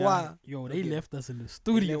for a while. Yo, they left us in the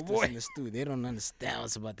studio, boy. In the studio. They don't understand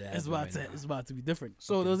what's about to happen. It's about to be different.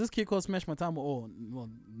 So there was this kid called Smash Matambo. Oh, well,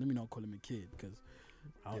 let me not call him a kid because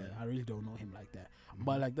I really don't know him like that. Mm-hmm.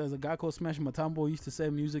 But like, there's a guy called Smash Matambo. He used to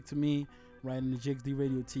send music to me, right, in the GXD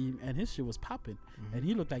radio team, and his shit was popping. Mm-hmm. And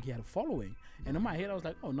he looked like he had a following. And in my head, I was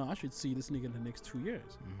like, oh no, I should see this nigga in the next 2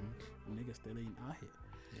 years. Mm-hmm. Nigga still ain't out here.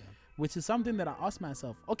 Yeah. Which is something that I asked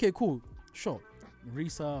myself. Okay, cool, sure.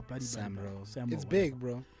 RISA, bloody Samro. It's whatever. big,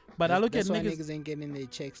 bro. But I look at niggas ain't getting their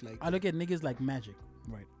checks like. I look at niggas like Magic,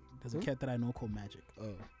 right? There's a cat that I know called Magic.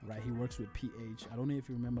 Oh, right. He works with PH. I don't know if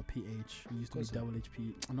you remember PH. He used to be Double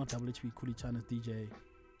HP, not Double HP. Kuli Chana's DJ.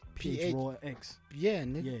 PH Raw X. Yeah,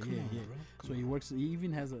 nigga. Yeah. Bro. So he works. He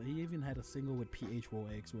even had a single with PH Raw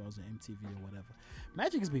X where I was on MTV or whatever.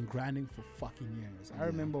 Magic has been grinding for fucking years. I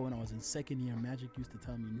remember when I was in second year, Magic used to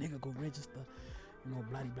tell me, "Nigga, go register,"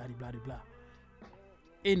 bloody blah.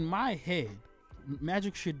 In my head,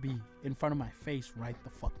 Magic should be in front of my face right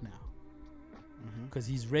the fuck now. Because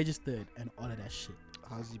he's registered and all of that shit.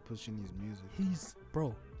 How's he pushing his music? He's,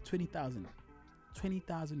 bro, 20,000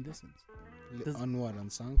 listens. On what? On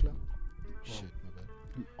SoundCloud? Shit, my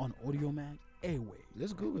bad. On Audio Mag, anyway.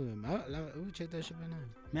 Let's Google him. We'll check that shit right now.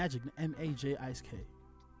 Magic, M-A-J-I-C-K.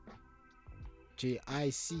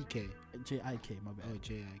 J-I-C-K. J-I-K, my bad. Oh,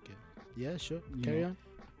 J-I-K. Yeah, sure. Carry on.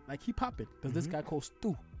 Like, he popping. There's this guy called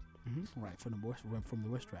Stu. Right, from the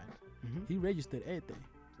West Rand. He registered everything.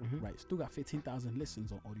 Right, Stu got 15,000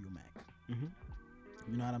 listens on Audio Mag.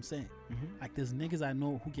 You know what I'm saying? Like, there's niggas I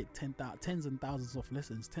know who get tens and thousands of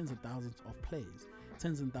listens, tens of thousands of plays,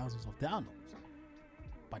 tens and thousands of downloads,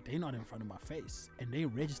 but they not in front of my face and they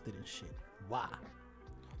registered and shit. Why?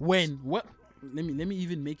 When what? Let me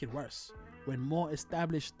even make it worse. When more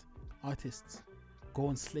established artists go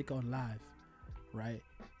and slick on live, right,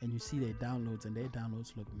 and you see their downloads and their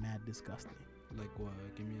downloads look mad disgusting. Like what?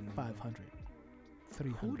 Give me a number. 500.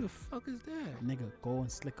 300. Who the fuck is that? Nigga, go and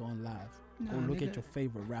slick on live. Go look at your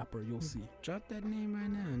favorite rapper, you'll see. Drop that name right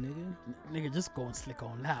now, nigga. Nigga, just go and slick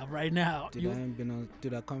on live right now. Dude, I ain't been on.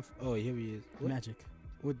 Did I come? Oh, here he is. What? Magic.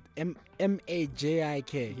 With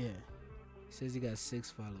M-A-J-I-K. Yeah. He says he got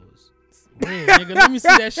 6 followers. Wait, nigga, let me see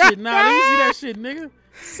that shit. Nah, let me see that shit, nigga.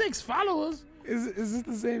 6 followers? Is this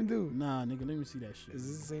the same dude? Nah, nigga, let me see that shit. Is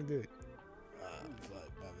this the same dude? Fuck,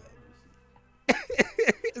 my bad.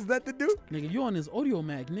 Is that the dude? Nigga, you on his Audio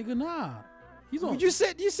Mag, nigga? Nah. He's on. You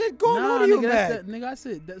said go on Audio Mag. Nigga, I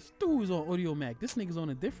said that Stu is on Audio Mag. This nigga's on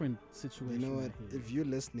a different situation. You know what? Right here. If you're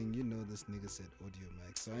listening, you know this nigga said Audio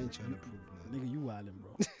Mag, so I ain't trying to prove nothing. Nigga, you wildin',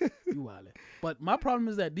 bro. You wildin'. But my problem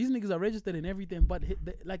is that these niggas are registered and everything, but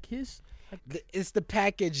it's the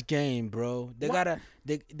package game, bro. They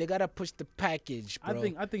gotta push the package, bro.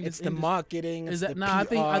 I think it's the marketing. Is it's that the nah?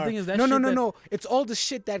 PR. I think it's that. No. It's all the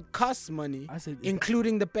shit that costs money,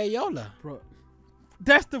 including the payola, bro.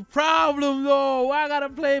 That's the problem, though. Why I gotta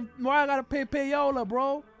pay payola,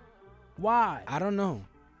 bro? Why? I don't know.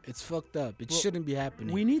 It's fucked up. It shouldn't be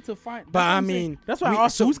happening. We need to find. But I mean, that's why I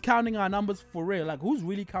asked who's counting our numbers for real. Like, who's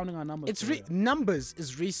really counting our numbers? It's numbers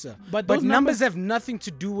is RISA, but numbers have nothing to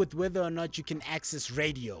do with whether or not you can access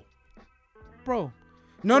radio, bro.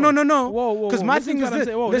 No. Whoa. Because my thing is this.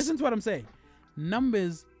 Listen to what I'm saying.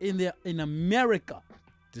 Numbers in America.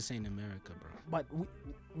 This ain't America, bro. But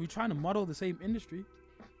we trying to model the same industry.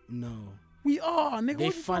 No. We are, nigga. They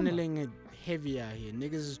funneling it heavy out here.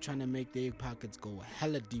 Niggas is trying to make their pockets go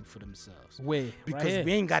hella deep for themselves. Where? Because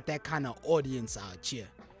we ain't got that kind of audience out here.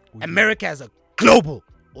 America has a global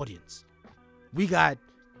audience. We got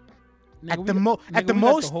nigga, at the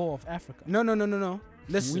most the whole of Africa. No.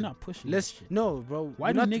 Listen, we're not pushing. No, bro.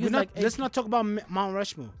 Why do niggas like? Let's not talk about Mount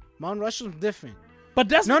Rushmore. Mount Rushmore's different. But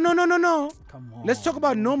that's no. Come on. Let's talk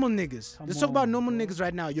about normal niggas. Let's talk about normal niggas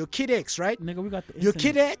right now. Your Kid X, right? Nigga, we got the your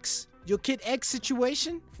Kid X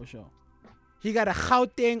situation. For sure. He got a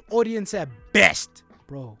Gauteng audience at best,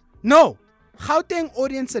 bro. No, Gauteng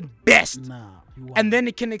audience at best. Nah, and then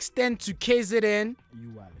it can extend to KZN.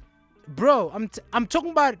 You wild. Bro, I'm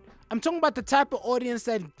talking about the type of audience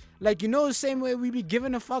that, like, you know, the same way we be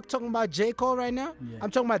giving a fuck talking about J. Cole right now. Yeah.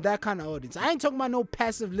 I'm talking about that kind of audience. I ain't talking about no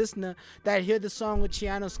passive listener that hear the song with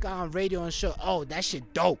Chiano Sky on radio and show, oh, that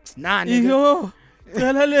shit dope. Nah, nigga. Yo.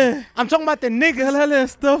 I'm talking about the niggas.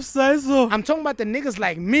 Stuff size. I'm talking about the niggas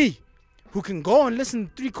like me who can go and listen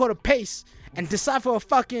to 3/4 pace and decipher a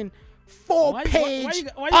fucking 4-page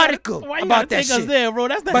article about that shit. Us there, bro?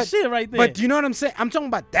 That's that shit right there. But you know what I'm saying? I'm talking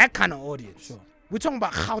about that kind of audience. Sure. We're talking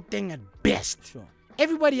about Gauteng at best. Sure.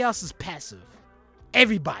 Everybody else is passive.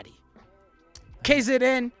 Everybody.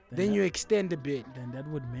 KZN, then you extend a bit. Then that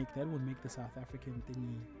would make the South African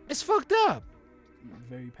thingy. It's fucked up.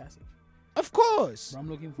 Very passive. Of course. Bro, I'm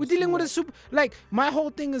looking for we're dealing with a super. Like, my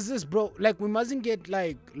whole thing is this, bro. Like, we mustn't get,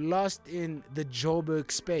 like, lost in the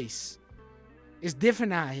Joburg space. It's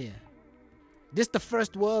different out here. This the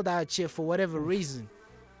first world out here for whatever reason.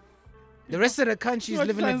 The rest of the country is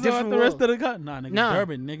living a different world. The rest of the country? Nah, nigga. Nah.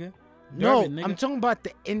 Durban, nigga. No, Durban, nigga. I'm talking about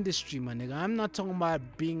the industry, my nigga. I'm not talking about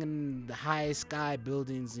being in the high sky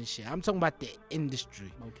buildings and shit. I'm talking about the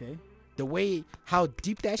industry. Okay. The way, how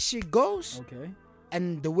deep that shit goes. Okay.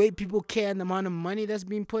 And the way people care and the amount of money that's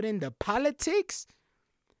being put in, the politics.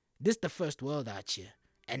 This the first world out here.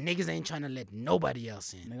 And niggas ain't trying to let nobody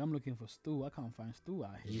else in. Nigga, I'm looking for Stu. I can't find Stu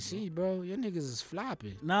out here. You see, bro, your niggas is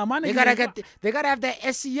flopping. Nah, my niggas. They gotta have that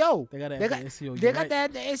SEO. They gotta have the SEO. They got to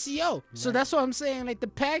have the SEO. So that's what I'm saying. Like the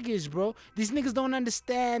package, bro. These niggas don't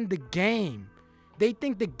understand the game. They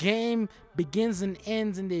think the game begins and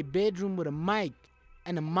ends in their bedroom with a mic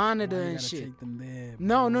and a monitor and shit. Take them there,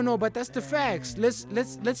 No. But that's the facts. Let's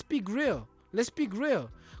speak real. Let's speak real.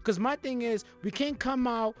 Cause my thing is, we can't come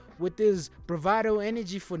out with this bravado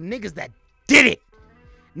energy for niggas that did it.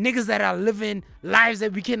 Niggas that are living lives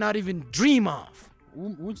that we cannot even dream of.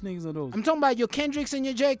 Which niggas are those? I'm talking about your Kendricks and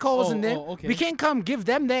your J. Coles and them. Okay. We can't come give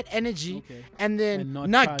them that energy and then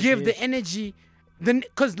not give the energy.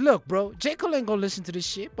 Cause look, bro, J. Cole ain't gonna listen to this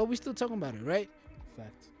shit, but we still talking about it, right?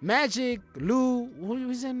 Facts. Magic, Lou,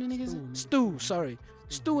 who's them niggas?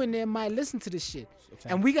 Stu in there might listen to this shit.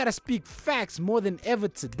 And we gotta speak facts more than ever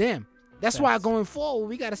to them. That's why going forward,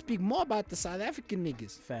 we gotta speak more about the South African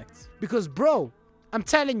niggas. Facts. Because, bro, I'm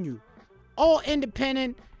telling you, all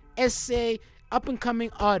independent, SA, up-and-coming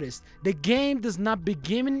artists, the game does not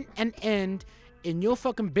begin and end in your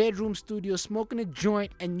fucking bedroom studio smoking a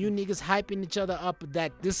joint and you niggas hyping each other up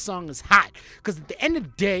that this song is hot. Because at the end of the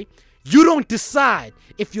day, you don't decide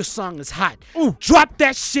if your song is hot. Ooh. Drop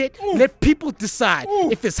that shit. Ooh. Let people decide. Ooh.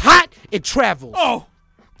 If it's hot, it travels. Oh,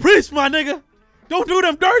 preach, my nigga. Don't do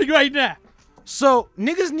them dirty right now. So,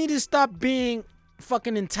 niggas need to stop being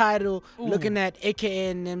fucking entitled, looking at AKA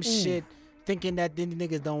and them shit, thinking that these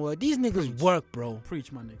niggas don't work. These niggas work, bro.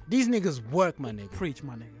 Preach, my nigga. These niggas work, my nigga. Preach,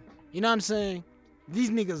 my nigga. You know what I'm saying? These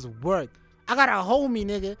niggas work. I got a homie,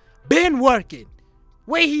 nigga, been working.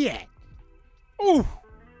 Where he at? Ooh.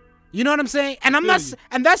 You know what I'm saying? And I'm not,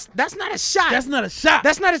 and that's not a shot. That's not a shot.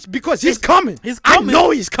 That's not because he's coming. He's coming. I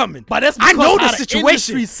know he's coming. But that's because I know the how situation. The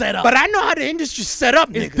industry set up. But I know how the industry's set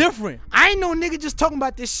up, nigga. It's different. I ain't no nigga just talking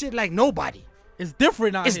about this shit like nobody. It's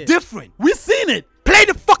different out here. It's different. We seen it. Play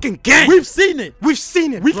the fucking game. We've seen it. We've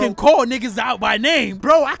seen it, We bro. can call niggas out by name.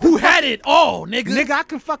 Bro, who had it all, nigga. Nigga, I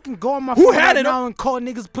can fucking go on my phone right now and call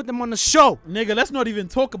niggas, put them on the show. Nigga, let's not even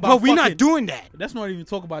talk about But we not doing that. Let's not even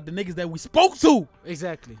talk about the niggas that we spoke to.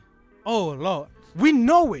 Exactly. Oh, Lord. We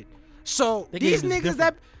know it. So The these game is niggas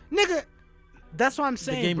different. nigga, that's what I'm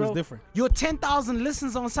saying, The game bro. is different. Your 10,000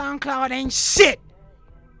 listens on SoundCloud ain't shit.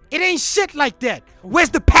 It ain't shit like that. Where's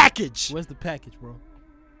the package? Where's the package, bro?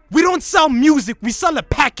 We don't sell music. We sell a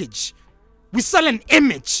package. We sell an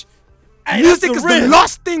image. Hey, music is the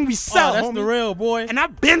last thing we sell, that's homie. the real, boy. And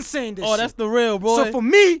I've been saying this shit. That's the real, boy. So for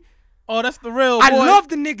me, that's the real, boy. I love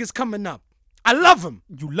the niggas coming up. I love them.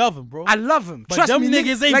 You love him, bro. I love them. But Trust them me,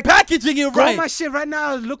 niggas ain't like, packaging it go right. on my shit right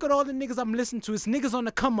now. Look at all the niggas I'm listening to. It's niggas on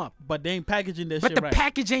the come up. But they ain't packaging that but shit the right.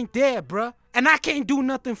 package ain't there, bruh. and I can't do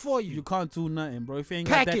nothing for you. You can't do nothing, bro. If you ain't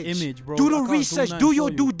Package. got that image, bro. Do the research. Do your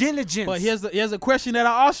due diligence. But here's a question that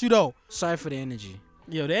I asked you though. Sorry for the energy.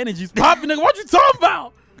 Yo, the energy's popping, nigga. What you talking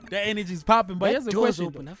about? The energy's popping, but here's a door's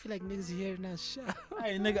question. open. I feel like niggas here now. Shut.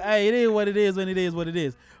 Hey, nigga, hey, it is what it is when it is what it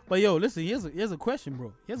is. But yo, listen, here's a question,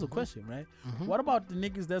 bro. Here's a question, right? What about the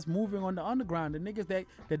niggas that's moving on the underground? The niggas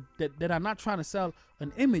that are not trying to sell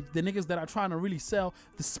an image. The niggas that are trying to really sell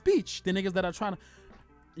the speech. The niggas that are trying to.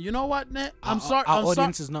 You know what, Nat? Our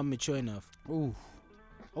audience is not mature enough. Ooh.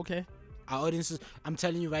 Okay. Our audience is. I'm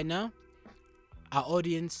telling you right now. Our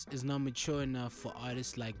audience is not mature enough for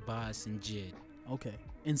artists like Boss and Jid. Okay.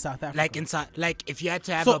 In South Africa. Like if you had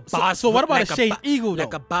to have a Boss. So what about like a Shane Eagle though?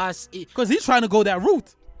 Like a Boss. Because he's trying to go that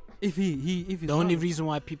route. If he's the only reason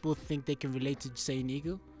why people think they can relate to Shane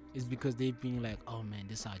Eagle is because they've been like, oh man,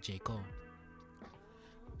 this is our J. Cole.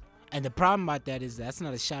 And the problem about that is that's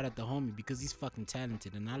not a shot at the homie because he's fucking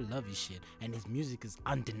talented and I love his shit and his music is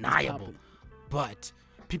undeniable. But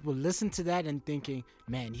people listen to that and thinking,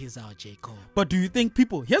 man, here's our J. Cole. But do you think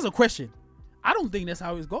people? Here's a question. I don't think that's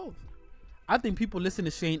how it goes. I think people listen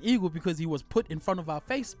to Shane Eagle because he was put in front of our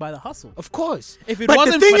face by the hustle. Of course. If it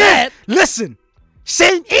wasn't for that, listen,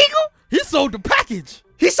 Shane Eagle, he sold the package.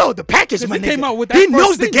 He sold the package, my nigga. Came out with that he first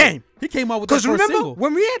knows single. the game. He came out with that first remember, single.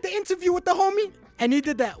 when we had the interview with the homie and he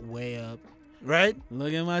did that way up, right?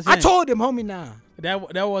 Look at my shit. I told him, homie, nah.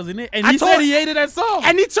 That wasn't it. And he said he hated that song.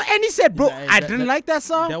 And he said, bro, I didn't like that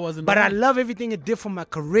song, that wasn't but I love everything it did for my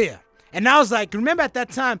career. And I was like, remember at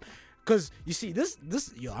that time, because you see, this,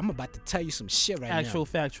 yo, I'm about to tell you some shit right now. Actual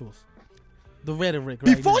factuals. The rhetoric,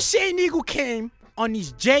 right? Before Shane Eagle came on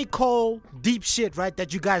these J. Cole deep shit, right,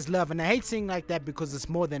 that you guys love, and I hate saying like that because it's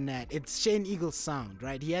more than that. It's Shane Eagle's sound,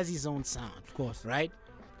 right? He has his own sound. Of course. Right?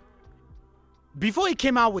 Before he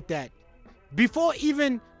came out with that, before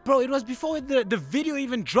even, bro, it was before the video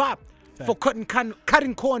even dropped. For cutting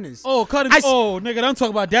corners. Oh, nigga, don't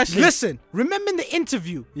talk about that shit. Listen, remember in the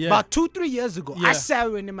interview about 2-3 years ago, I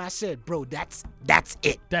sat with him, I said, bro, that's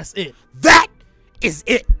it. That's it. That is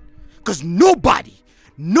it. Because nobody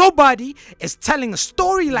is telling a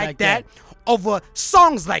story like that over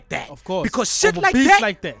songs like that. Of course. Because shit over like beats that.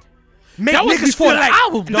 like that. That was before the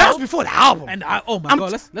album, dog. That was before the album. And oh my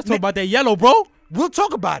God, let's talk about that yellow, bro. We'll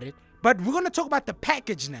talk about it, but we're gonna talk about the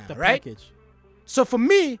package now, right? Package. So for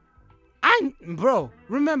me,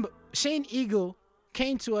 remember Shane Eagle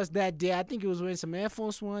came to us that day. I think he was wearing some Air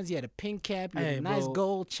Force Ones. He had a pink cap. He had a nice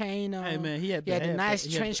gold chain on. Hey man, he had a nice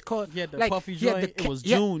trench coat. He had the puffy joint. It was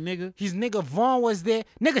June, nigga. His nigga Vaughn was there.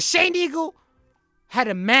 Nigga Shane Eagle had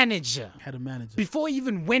a manager. Before he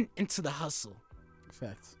even went into the hustle.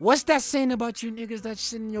 Facts. What's that saying about you niggas that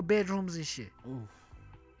sit in your bedrooms and shit? Ooh.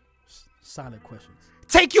 Solid questions.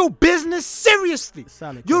 Take your business seriously.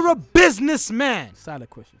 You're a businessman. Solid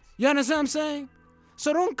questions. You understand what I'm saying?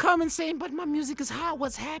 So don't come and say, but my music is hot.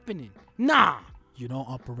 What's happening? Nah. You don't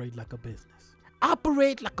operate like a business.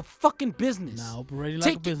 Operate like a fucking business. Nah, operating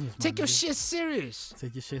like a business. Take your shit serious.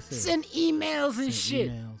 Take your shit serious. Send emails and shit.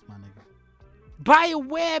 Emails, my nigga. Buy a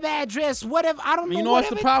web address, whatever. I don't know. You know what's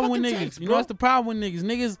the problem with niggas? You know what's the problem with niggas?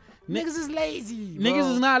 Niggas is lazy.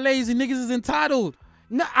 Niggas is not lazy. Niggas is entitled.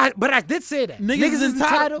 No, but I did say that. Niggas is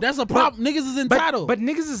entitled. That's a problem. Niggas is entitled. But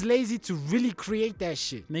niggas is lazy to really create that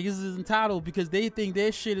shit. Niggas is entitled because they think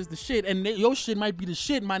their shit is the shit. And your shit might be the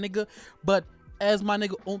shit, my nigga. But as my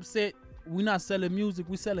nigga said, we not selling music.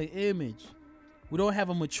 We selling image. We don't have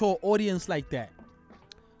a mature audience like that.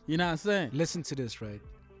 You know what I'm saying? Listen to this, right?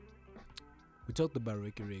 We talked about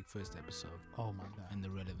Ricky Rick first episode. Oh, my God. And the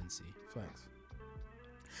relevancy. Facts.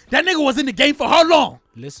 That nigga was in the game for how long?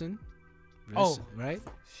 Listen, right?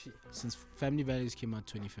 Shit. Since Family Values came out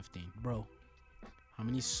 2015. Bro. How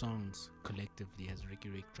many songs collectively has Ricky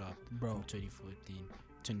Rick dropped from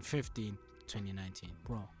 2015, 2019?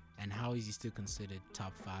 Bro. And how is he still considered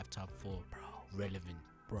top 5, top 4 relevant?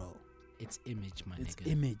 Bro. It's image, my nigga. It's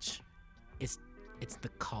image. It's the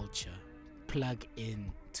culture. Plug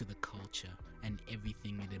in to the culture and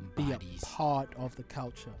everything it embodies. Be a part of the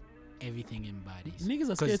culture. Everything embodies. Niggas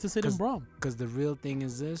are scared to sit in Brum. Because the real thing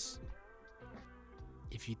is this.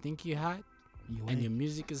 If you think you're hot and your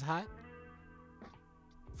music is hot,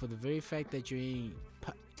 for the very fact that you ain't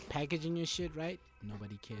packaging your shit right,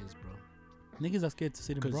 nobody cares, bro. Niggas are scared to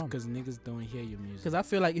sit in Brum. Because niggas don't hear your music. Because I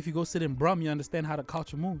feel like if you go sit in Brum, you understand how the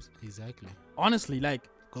culture moves. Exactly. Honestly, like...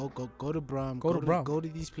 Go to Brum. Go to Brum. Go to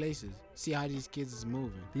these places. See how these kids is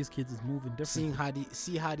moving. These kids is moving differently.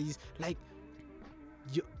 See how these... Like...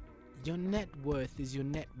 Your net worth is your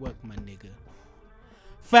network, my nigga.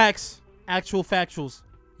 Facts. Actual factuals.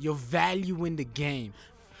 Your value in the game.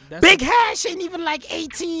 Big Hash ain't even like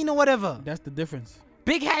 18 or whatever. That's the difference.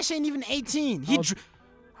 Big Hash ain't even 18.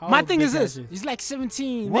 How My old thing Big is this: Hash is? he's like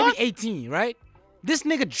 17, What? maybe 18, right? This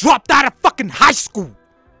nigga dropped out of fucking high school.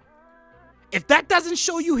 If that doesn't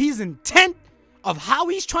show you his intent of how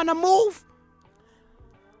he's trying to move,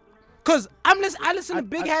 cause I listen to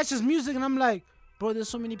Big Hash's music and I'm like, bro, there's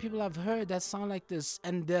so many people I've heard that sound like this,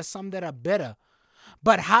 and there's some that are better.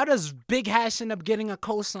 But how does Big Hash end up getting a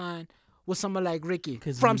cosign with someone like Ricky?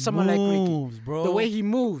 From someone like Ricky, bro. the way he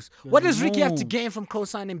moves. What does Ricky have to gain from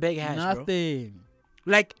cosigning Big Hash, Nothing.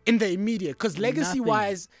 bro? Like in the immediate, cause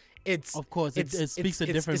legacy-wise, it's of course it speaks a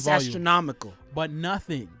different it's volume. astronomical. But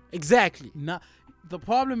nothing. Exactly. Not. The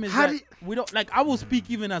problem is that we don't like. I will speak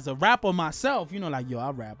even as a rapper myself. You know, like yo,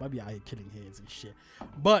 I rap. I be out here killing heads and shit.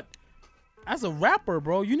 But as a rapper,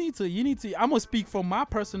 bro, you need to. I'm gonna speak from my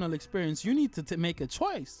personal experience. You need to make a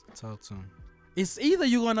choice. Talk to him. It's either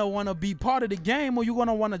you're gonna want to be part of the game or you're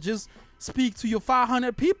gonna want to just speak to your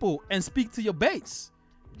 500 people and speak to your base.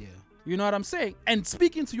 Yeah. You know what I'm saying? And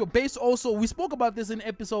speaking to your base also, we spoke about this in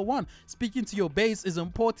episode 1. Speaking to your base is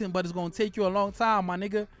important, but it's gonna take you a long time, my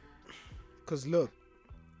nigga. Cause look,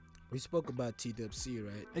 we spoke about TWC,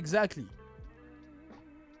 right? Exactly.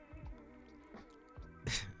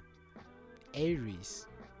 Aries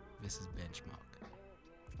versus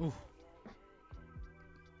Benchmark. Ooh.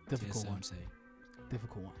 Difficult That's what one. I'm saying.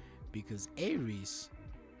 Difficult one. Because Aries,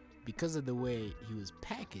 because of the way he was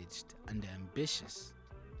packaged under Ambitious,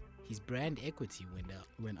 his brand equity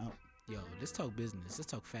went up. Yo, let's talk business.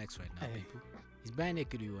 Let's talk facts right now, people. His brand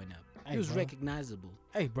equity went up. He was recognizable.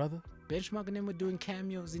 Hey, brother. Benchmark and them were doing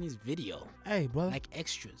cameos in his video. Hey, brother. Like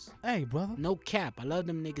extras. Hey, brother. No cap. I love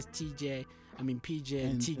them niggas PJ and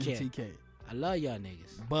TK. I love y'all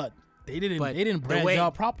niggas. But they didn't brand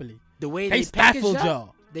y'all properly. The way they staffled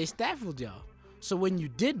y'all. They staffled y'all. So when you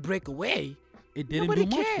did break away, it didn't nobody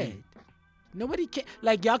do much cared. Nobody cared.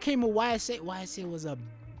 Like y'all came with YSA. YSA was a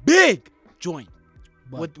big joint.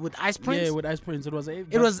 But with Ice Prince. Yeah, with Ice Prince, it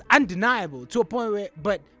was undeniable to a point where.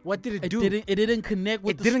 But what did it do? It didn't connect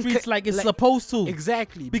with the streets like it's supposed to.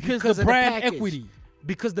 Exactly. Because the brand equity.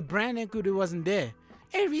 Because the brand equity wasn't there.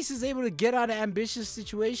 Aries is able to get out of Ambitious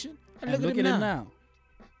situation. And look at him now.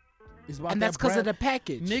 And that's because of the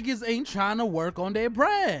package. Niggas ain't trying to work on their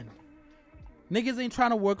brand. Niggas ain't trying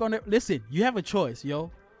to work on their... Listen, you have a choice, yo.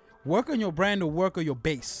 Work on your brand or work on your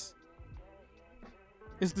base.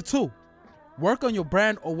 It's the two. Work on your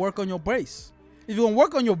brand or work on your base. If you're going to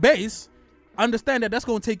work on your base, understand that that's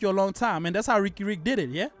going to take you a long time. And that's how Ricky Rick did it,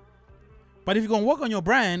 yeah? But if you're going to work on your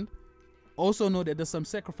brand, also know that there's some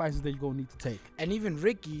sacrifices that you're going to need to take. And even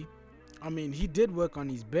Ricky, I mean, he did work on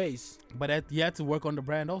his base. But he had to work on the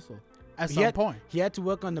brand also at some point. He had to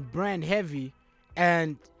work on the brand heavy.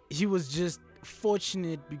 And he was just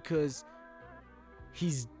fortunate because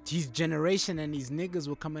his generation and his niggas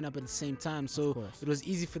were coming up at the same time. So it was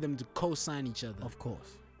easy for them to co-sign each other. Of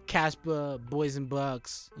course. Casper, Boys and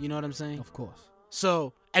Bucks. You know what I'm saying? Of course.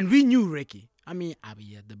 So, and we knew Ricky. I mean, I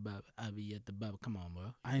be at the bub. Come on, bro.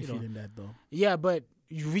 I ain't feeling that, though. Yeah, but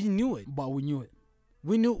we knew it. But we knew it.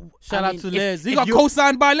 We knew. Shout out to Les. He got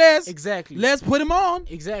co-signed by Les. Exactly. Les put him on.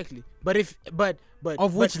 Exactly. Les's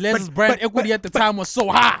brand equity at the time was so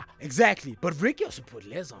high. Exactly. But Ricky also put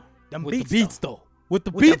Les on. Them with beats, the beats though. With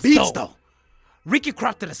the beats though. Ricky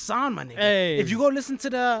crafted a sound, my nigga. Hey. If you go listen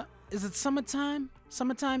to is it Summertime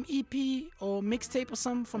EP or mixtape or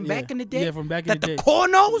something from back in the day? Yeah, from back in the day. That the core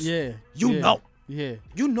knows? Yeah. You know. Yeah.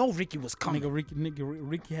 You know Ricky was coming.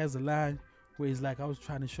 Ricky has a line where he's like, I was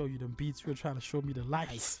trying to show you them beats, you were trying to show me the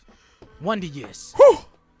lights. Nice. Wonder Years.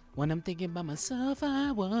 When I'm thinking about myself,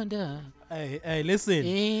 I wonder. Hey, listen.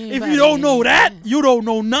 If you don't know that, you don't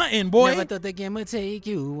know nothing, boy. Never thought the game would take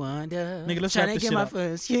you under. Nigga, let's wrap this shit up.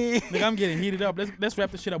 Nigga, I'm getting heated up. Let's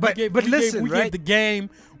wrap this shit up. We gave the game.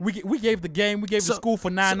 We gave the school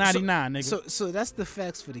for $9.99, nigga. So that's the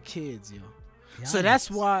facts for the kids, yo. Yes. So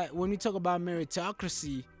that's why when we talk about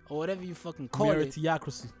meritocracy or whatever you fucking call it.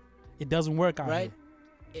 Meritocracy. It doesn't work out here.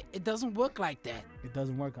 It doesn't work like that. It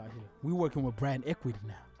doesn't work out here. We working with brand equity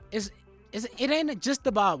now. It ain't just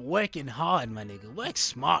about working hard, my nigga. Work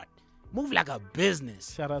smart. Move like a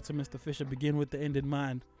business. Shout out to Mr. Fisher. Begin with the end in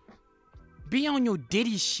mind. Be on your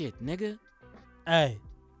Diddy shit, nigga. Hey.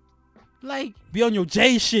 Like. Be on your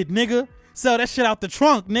J shit, nigga. Sell that shit out the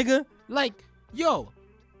trunk, nigga. Like, yo.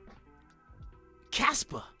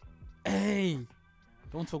 Casper. Hey.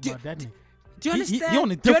 Don't talk about that nigga. Do you understand? He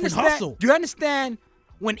on a different hustle. Do you understand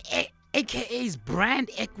when AKA's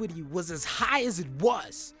brand equity was as high as it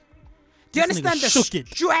was? Do you understand the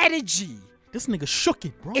strategy? This nigga shook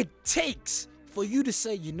it, bro. It takes for you to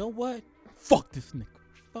say, you know what? Fuck this nigga.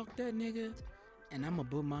 Fuck that nigga. And I'm going to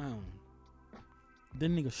build my own.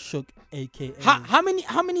 Then nigga shook, AKA. How many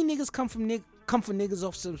niggas come for niggas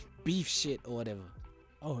off some beef shit or whatever?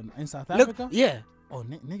 Oh, in South Africa? Yeah. Oh,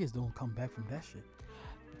 niggas don't come back from that shit.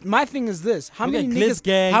 My thing is this: how many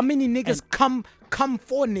niggas come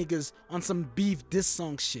for niggas on some beef diss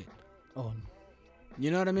song shit? Oh,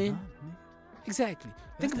 you know what I mean? Exactly.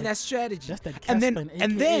 Think of that strategy. That's that Casper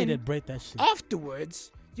and then that break that shit.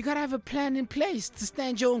 Afterwards, you gotta have a plan in place to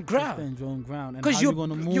stand your own ground. Because your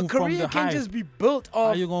career can't just be built off.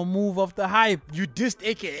 How you gonna move off the hype? You dissed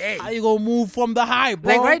AKA. How you gonna move from the hype,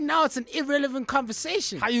 bro? Like right now, it's an irrelevant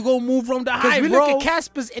conversation. How you gonna move from the hype, bro? Because we look at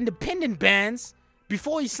Casper's independent bands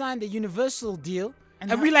before he signed the Universal deal,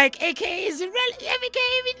 and we like AKA is irrelevant.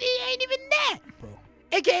 AKA ain't even there, bro.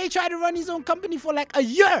 AKA tried to run his own company for like a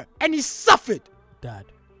year, and he suffered. Dad.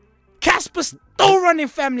 Casper still running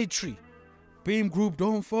Family Tree. Beam Group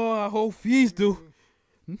don't fall. I hope fees do.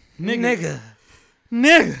 Nigga.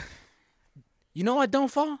 You know what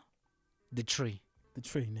don't fall? The tree. The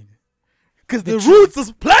tree, nigga. Because the roots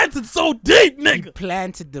is planted so deep, nigga. He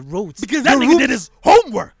planted the roots. Because that nigga did his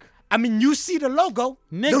homework. I mean, you see the logo.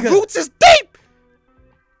 Nigga. The roots is deep.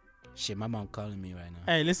 Shit, my mom calling me right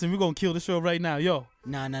now. Hey, listen, we're going to kill the show right now, yo.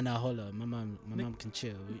 Nah, hold up. My mom can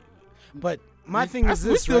chill. But my thing is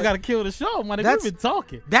this, we still got to kill the show, man. We've been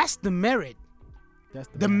talking. That's the merit.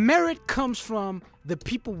 The merit comes from the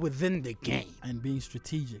people within the game. And being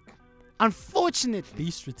strategic. Unfortunately.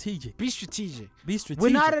 Be strategic. We're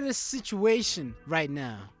not in a situation right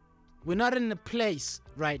now. We're not in a place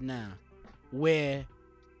right now where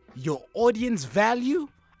your audience value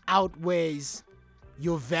outweighs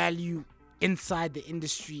your value inside the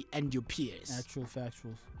industry and your peers. Actual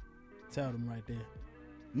factuals. Tell them right there.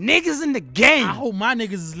 Niggas in the game. I hope my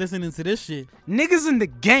niggas is listening to this shit. Niggas in the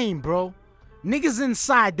game, bro. Niggas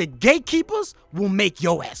inside, the gatekeepers will make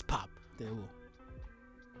your ass pop. They will.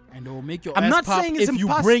 And they will make your I'm ass not pop saying it's if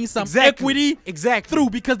impossible. You bring some equity through,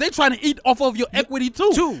 because they trying to eat off of your equity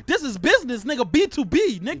too. This is business, nigga.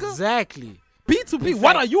 B2B, nigga. Exactly. B2B.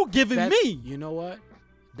 What are you giving me? You know what?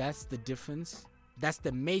 That's the difference. That's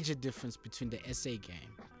the major difference between the SA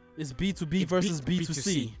game. It's B2B versus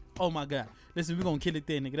B2C. Oh my God. Listen, we're going to kill it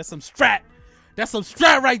there, nigga. That's some strat. That's some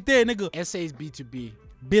strat right there, nigga. SA is B2B.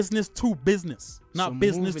 Business to business, not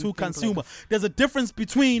business to consumer. There's a difference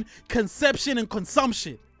between conception and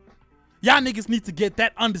consumption. Y'all niggas need to get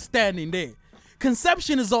that understanding there.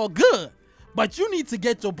 Conception is all good, but you need to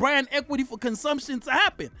get your brand equity for consumption to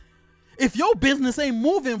happen. If your business ain't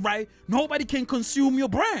moving right, nobody can consume your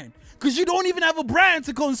brand because you don't even have a brand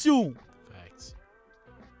to consume. Facts.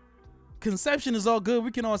 Conception is all good.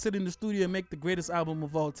 We can all sit in the studio and make the greatest album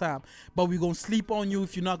of all time, but we gonna sleep on you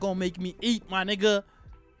if you're not gonna make me eat, my nigga.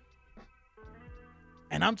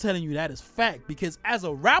 And I'm telling you that is fact, because as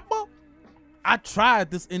a rapper, I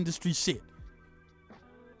tried this industry shit.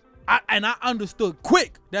 I understood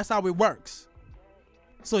quick. That's how it works.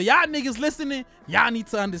 So y'all niggas listening, y'all need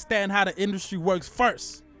to understand how the industry works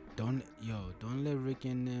first. Don't let Rick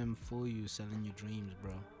and them fool you selling your dreams,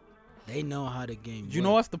 bro. They know how the game works. You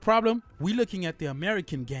know what's the problem? We looking at the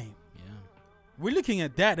American game. Yeah. We're looking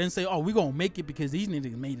at that and say, oh, we gonna make it because these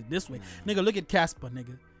niggas made it this way. Nigga, look at Casper,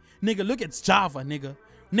 nigga. Nigga, look at Java, nigga.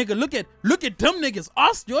 Nigga, look at them niggas.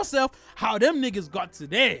 Ask yourself how them niggas got to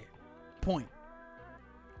their point.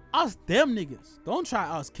 Ask them niggas. Don't try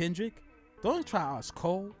us, Kendrick. Don't try us,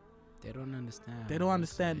 Cole. They don't understand. They don't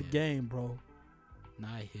understand the game, bro.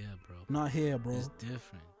 Not here, bro. Not here, bro. It's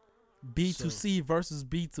different. B2C versus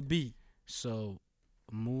B2B. So,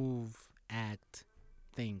 move, act,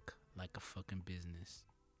 think like a fucking business.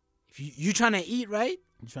 If you trying to eat, right?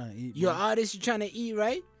 You trying to eat, you're an artist, you trying to eat,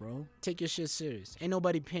 right? Bro. Take your shit serious. Ain't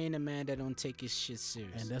nobody paying a man that don't take his shit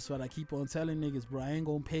serious. And that's what I keep on telling niggas, bro. I ain't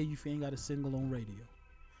gonna pay you if you ain't got a single on radio.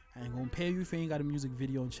 I ain't gonna pay you if you ain't got a music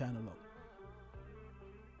video on Channel O.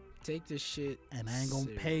 Take this shit and I ain't gonna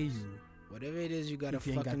pay you. Whatever it is you gotta if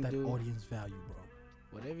you fucking ain't got that do. audience value,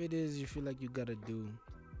 bro. Whatever it is you feel like you gotta do,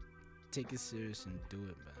 take it serious and do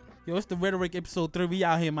it, man. Yo, it's the Rhetoric episode 3. We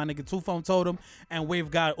out here, my nigga. Two Phone Totem and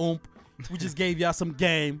Wave Guy Oomp. We just gave y'all some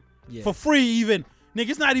game for free, even. Nigga,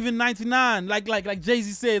 it's not even 99. Like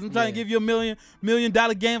Jay-Z says, I'm trying to give you $1 million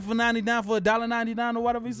game for 99 for $1.99 or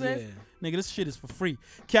whatever he says. Yeah. Nigga, this shit is for free.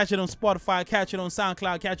 Catch it on Spotify, catch it on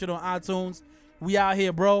SoundCloud, catch it on iTunes. We out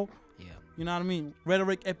here, bro. Yeah. You know what I mean?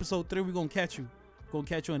 Rhetoric episode 3, we gonna catch you. Gonna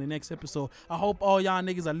catch you in the next episode. I hope all y'all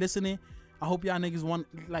niggas are listening. I hope y'all niggas want,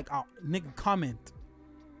 nigga, comment.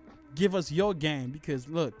 Give us your game, because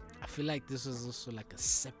look, I feel like this is also like a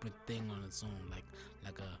separate thing on its own, like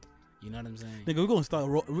a, you know what I'm saying? Nigga, we're gonna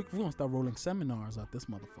start rolling seminars out this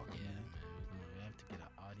motherfucker. Yeah, man, we have to get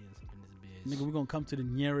our audience up in this is. Nigga, we gonna come to the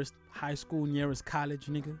nearest high school, nearest college,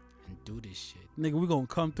 nigga. And do this shit. Nigga, we gonna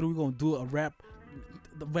come through. We gonna do a rap,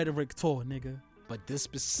 the rhetoric tour, nigga. But this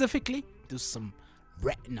specifically, there's some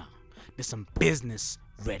there's some business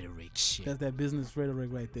rhetoric shit. That's that business rhetoric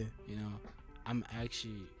right there. You know, I'm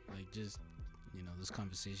actually like just, you know, this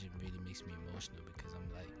conversation really makes me emotional because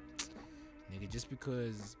I'm like, nigga, just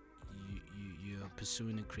because you're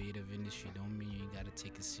pursuing a creative industry don't mean you gotta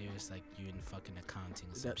take it serious like you're in fucking accounting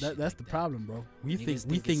or some shit. That's like the that. problem, bro. We Niggas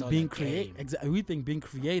think it's all being a creative. game. Exactly. We think being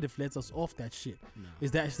creative lets us off that shit. No.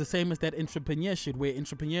 Is that it's the same as that entrepreneur shit where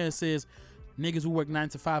entrepreneur says niggas who work 9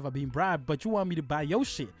 to 5 are being bribed, but you want me to buy your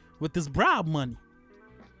shit with this bribe money,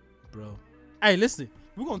 Bro. Hey, listen,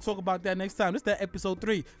 we're gonna talk about that next time. This is that episode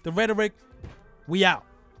 3. The rhetoric. We out.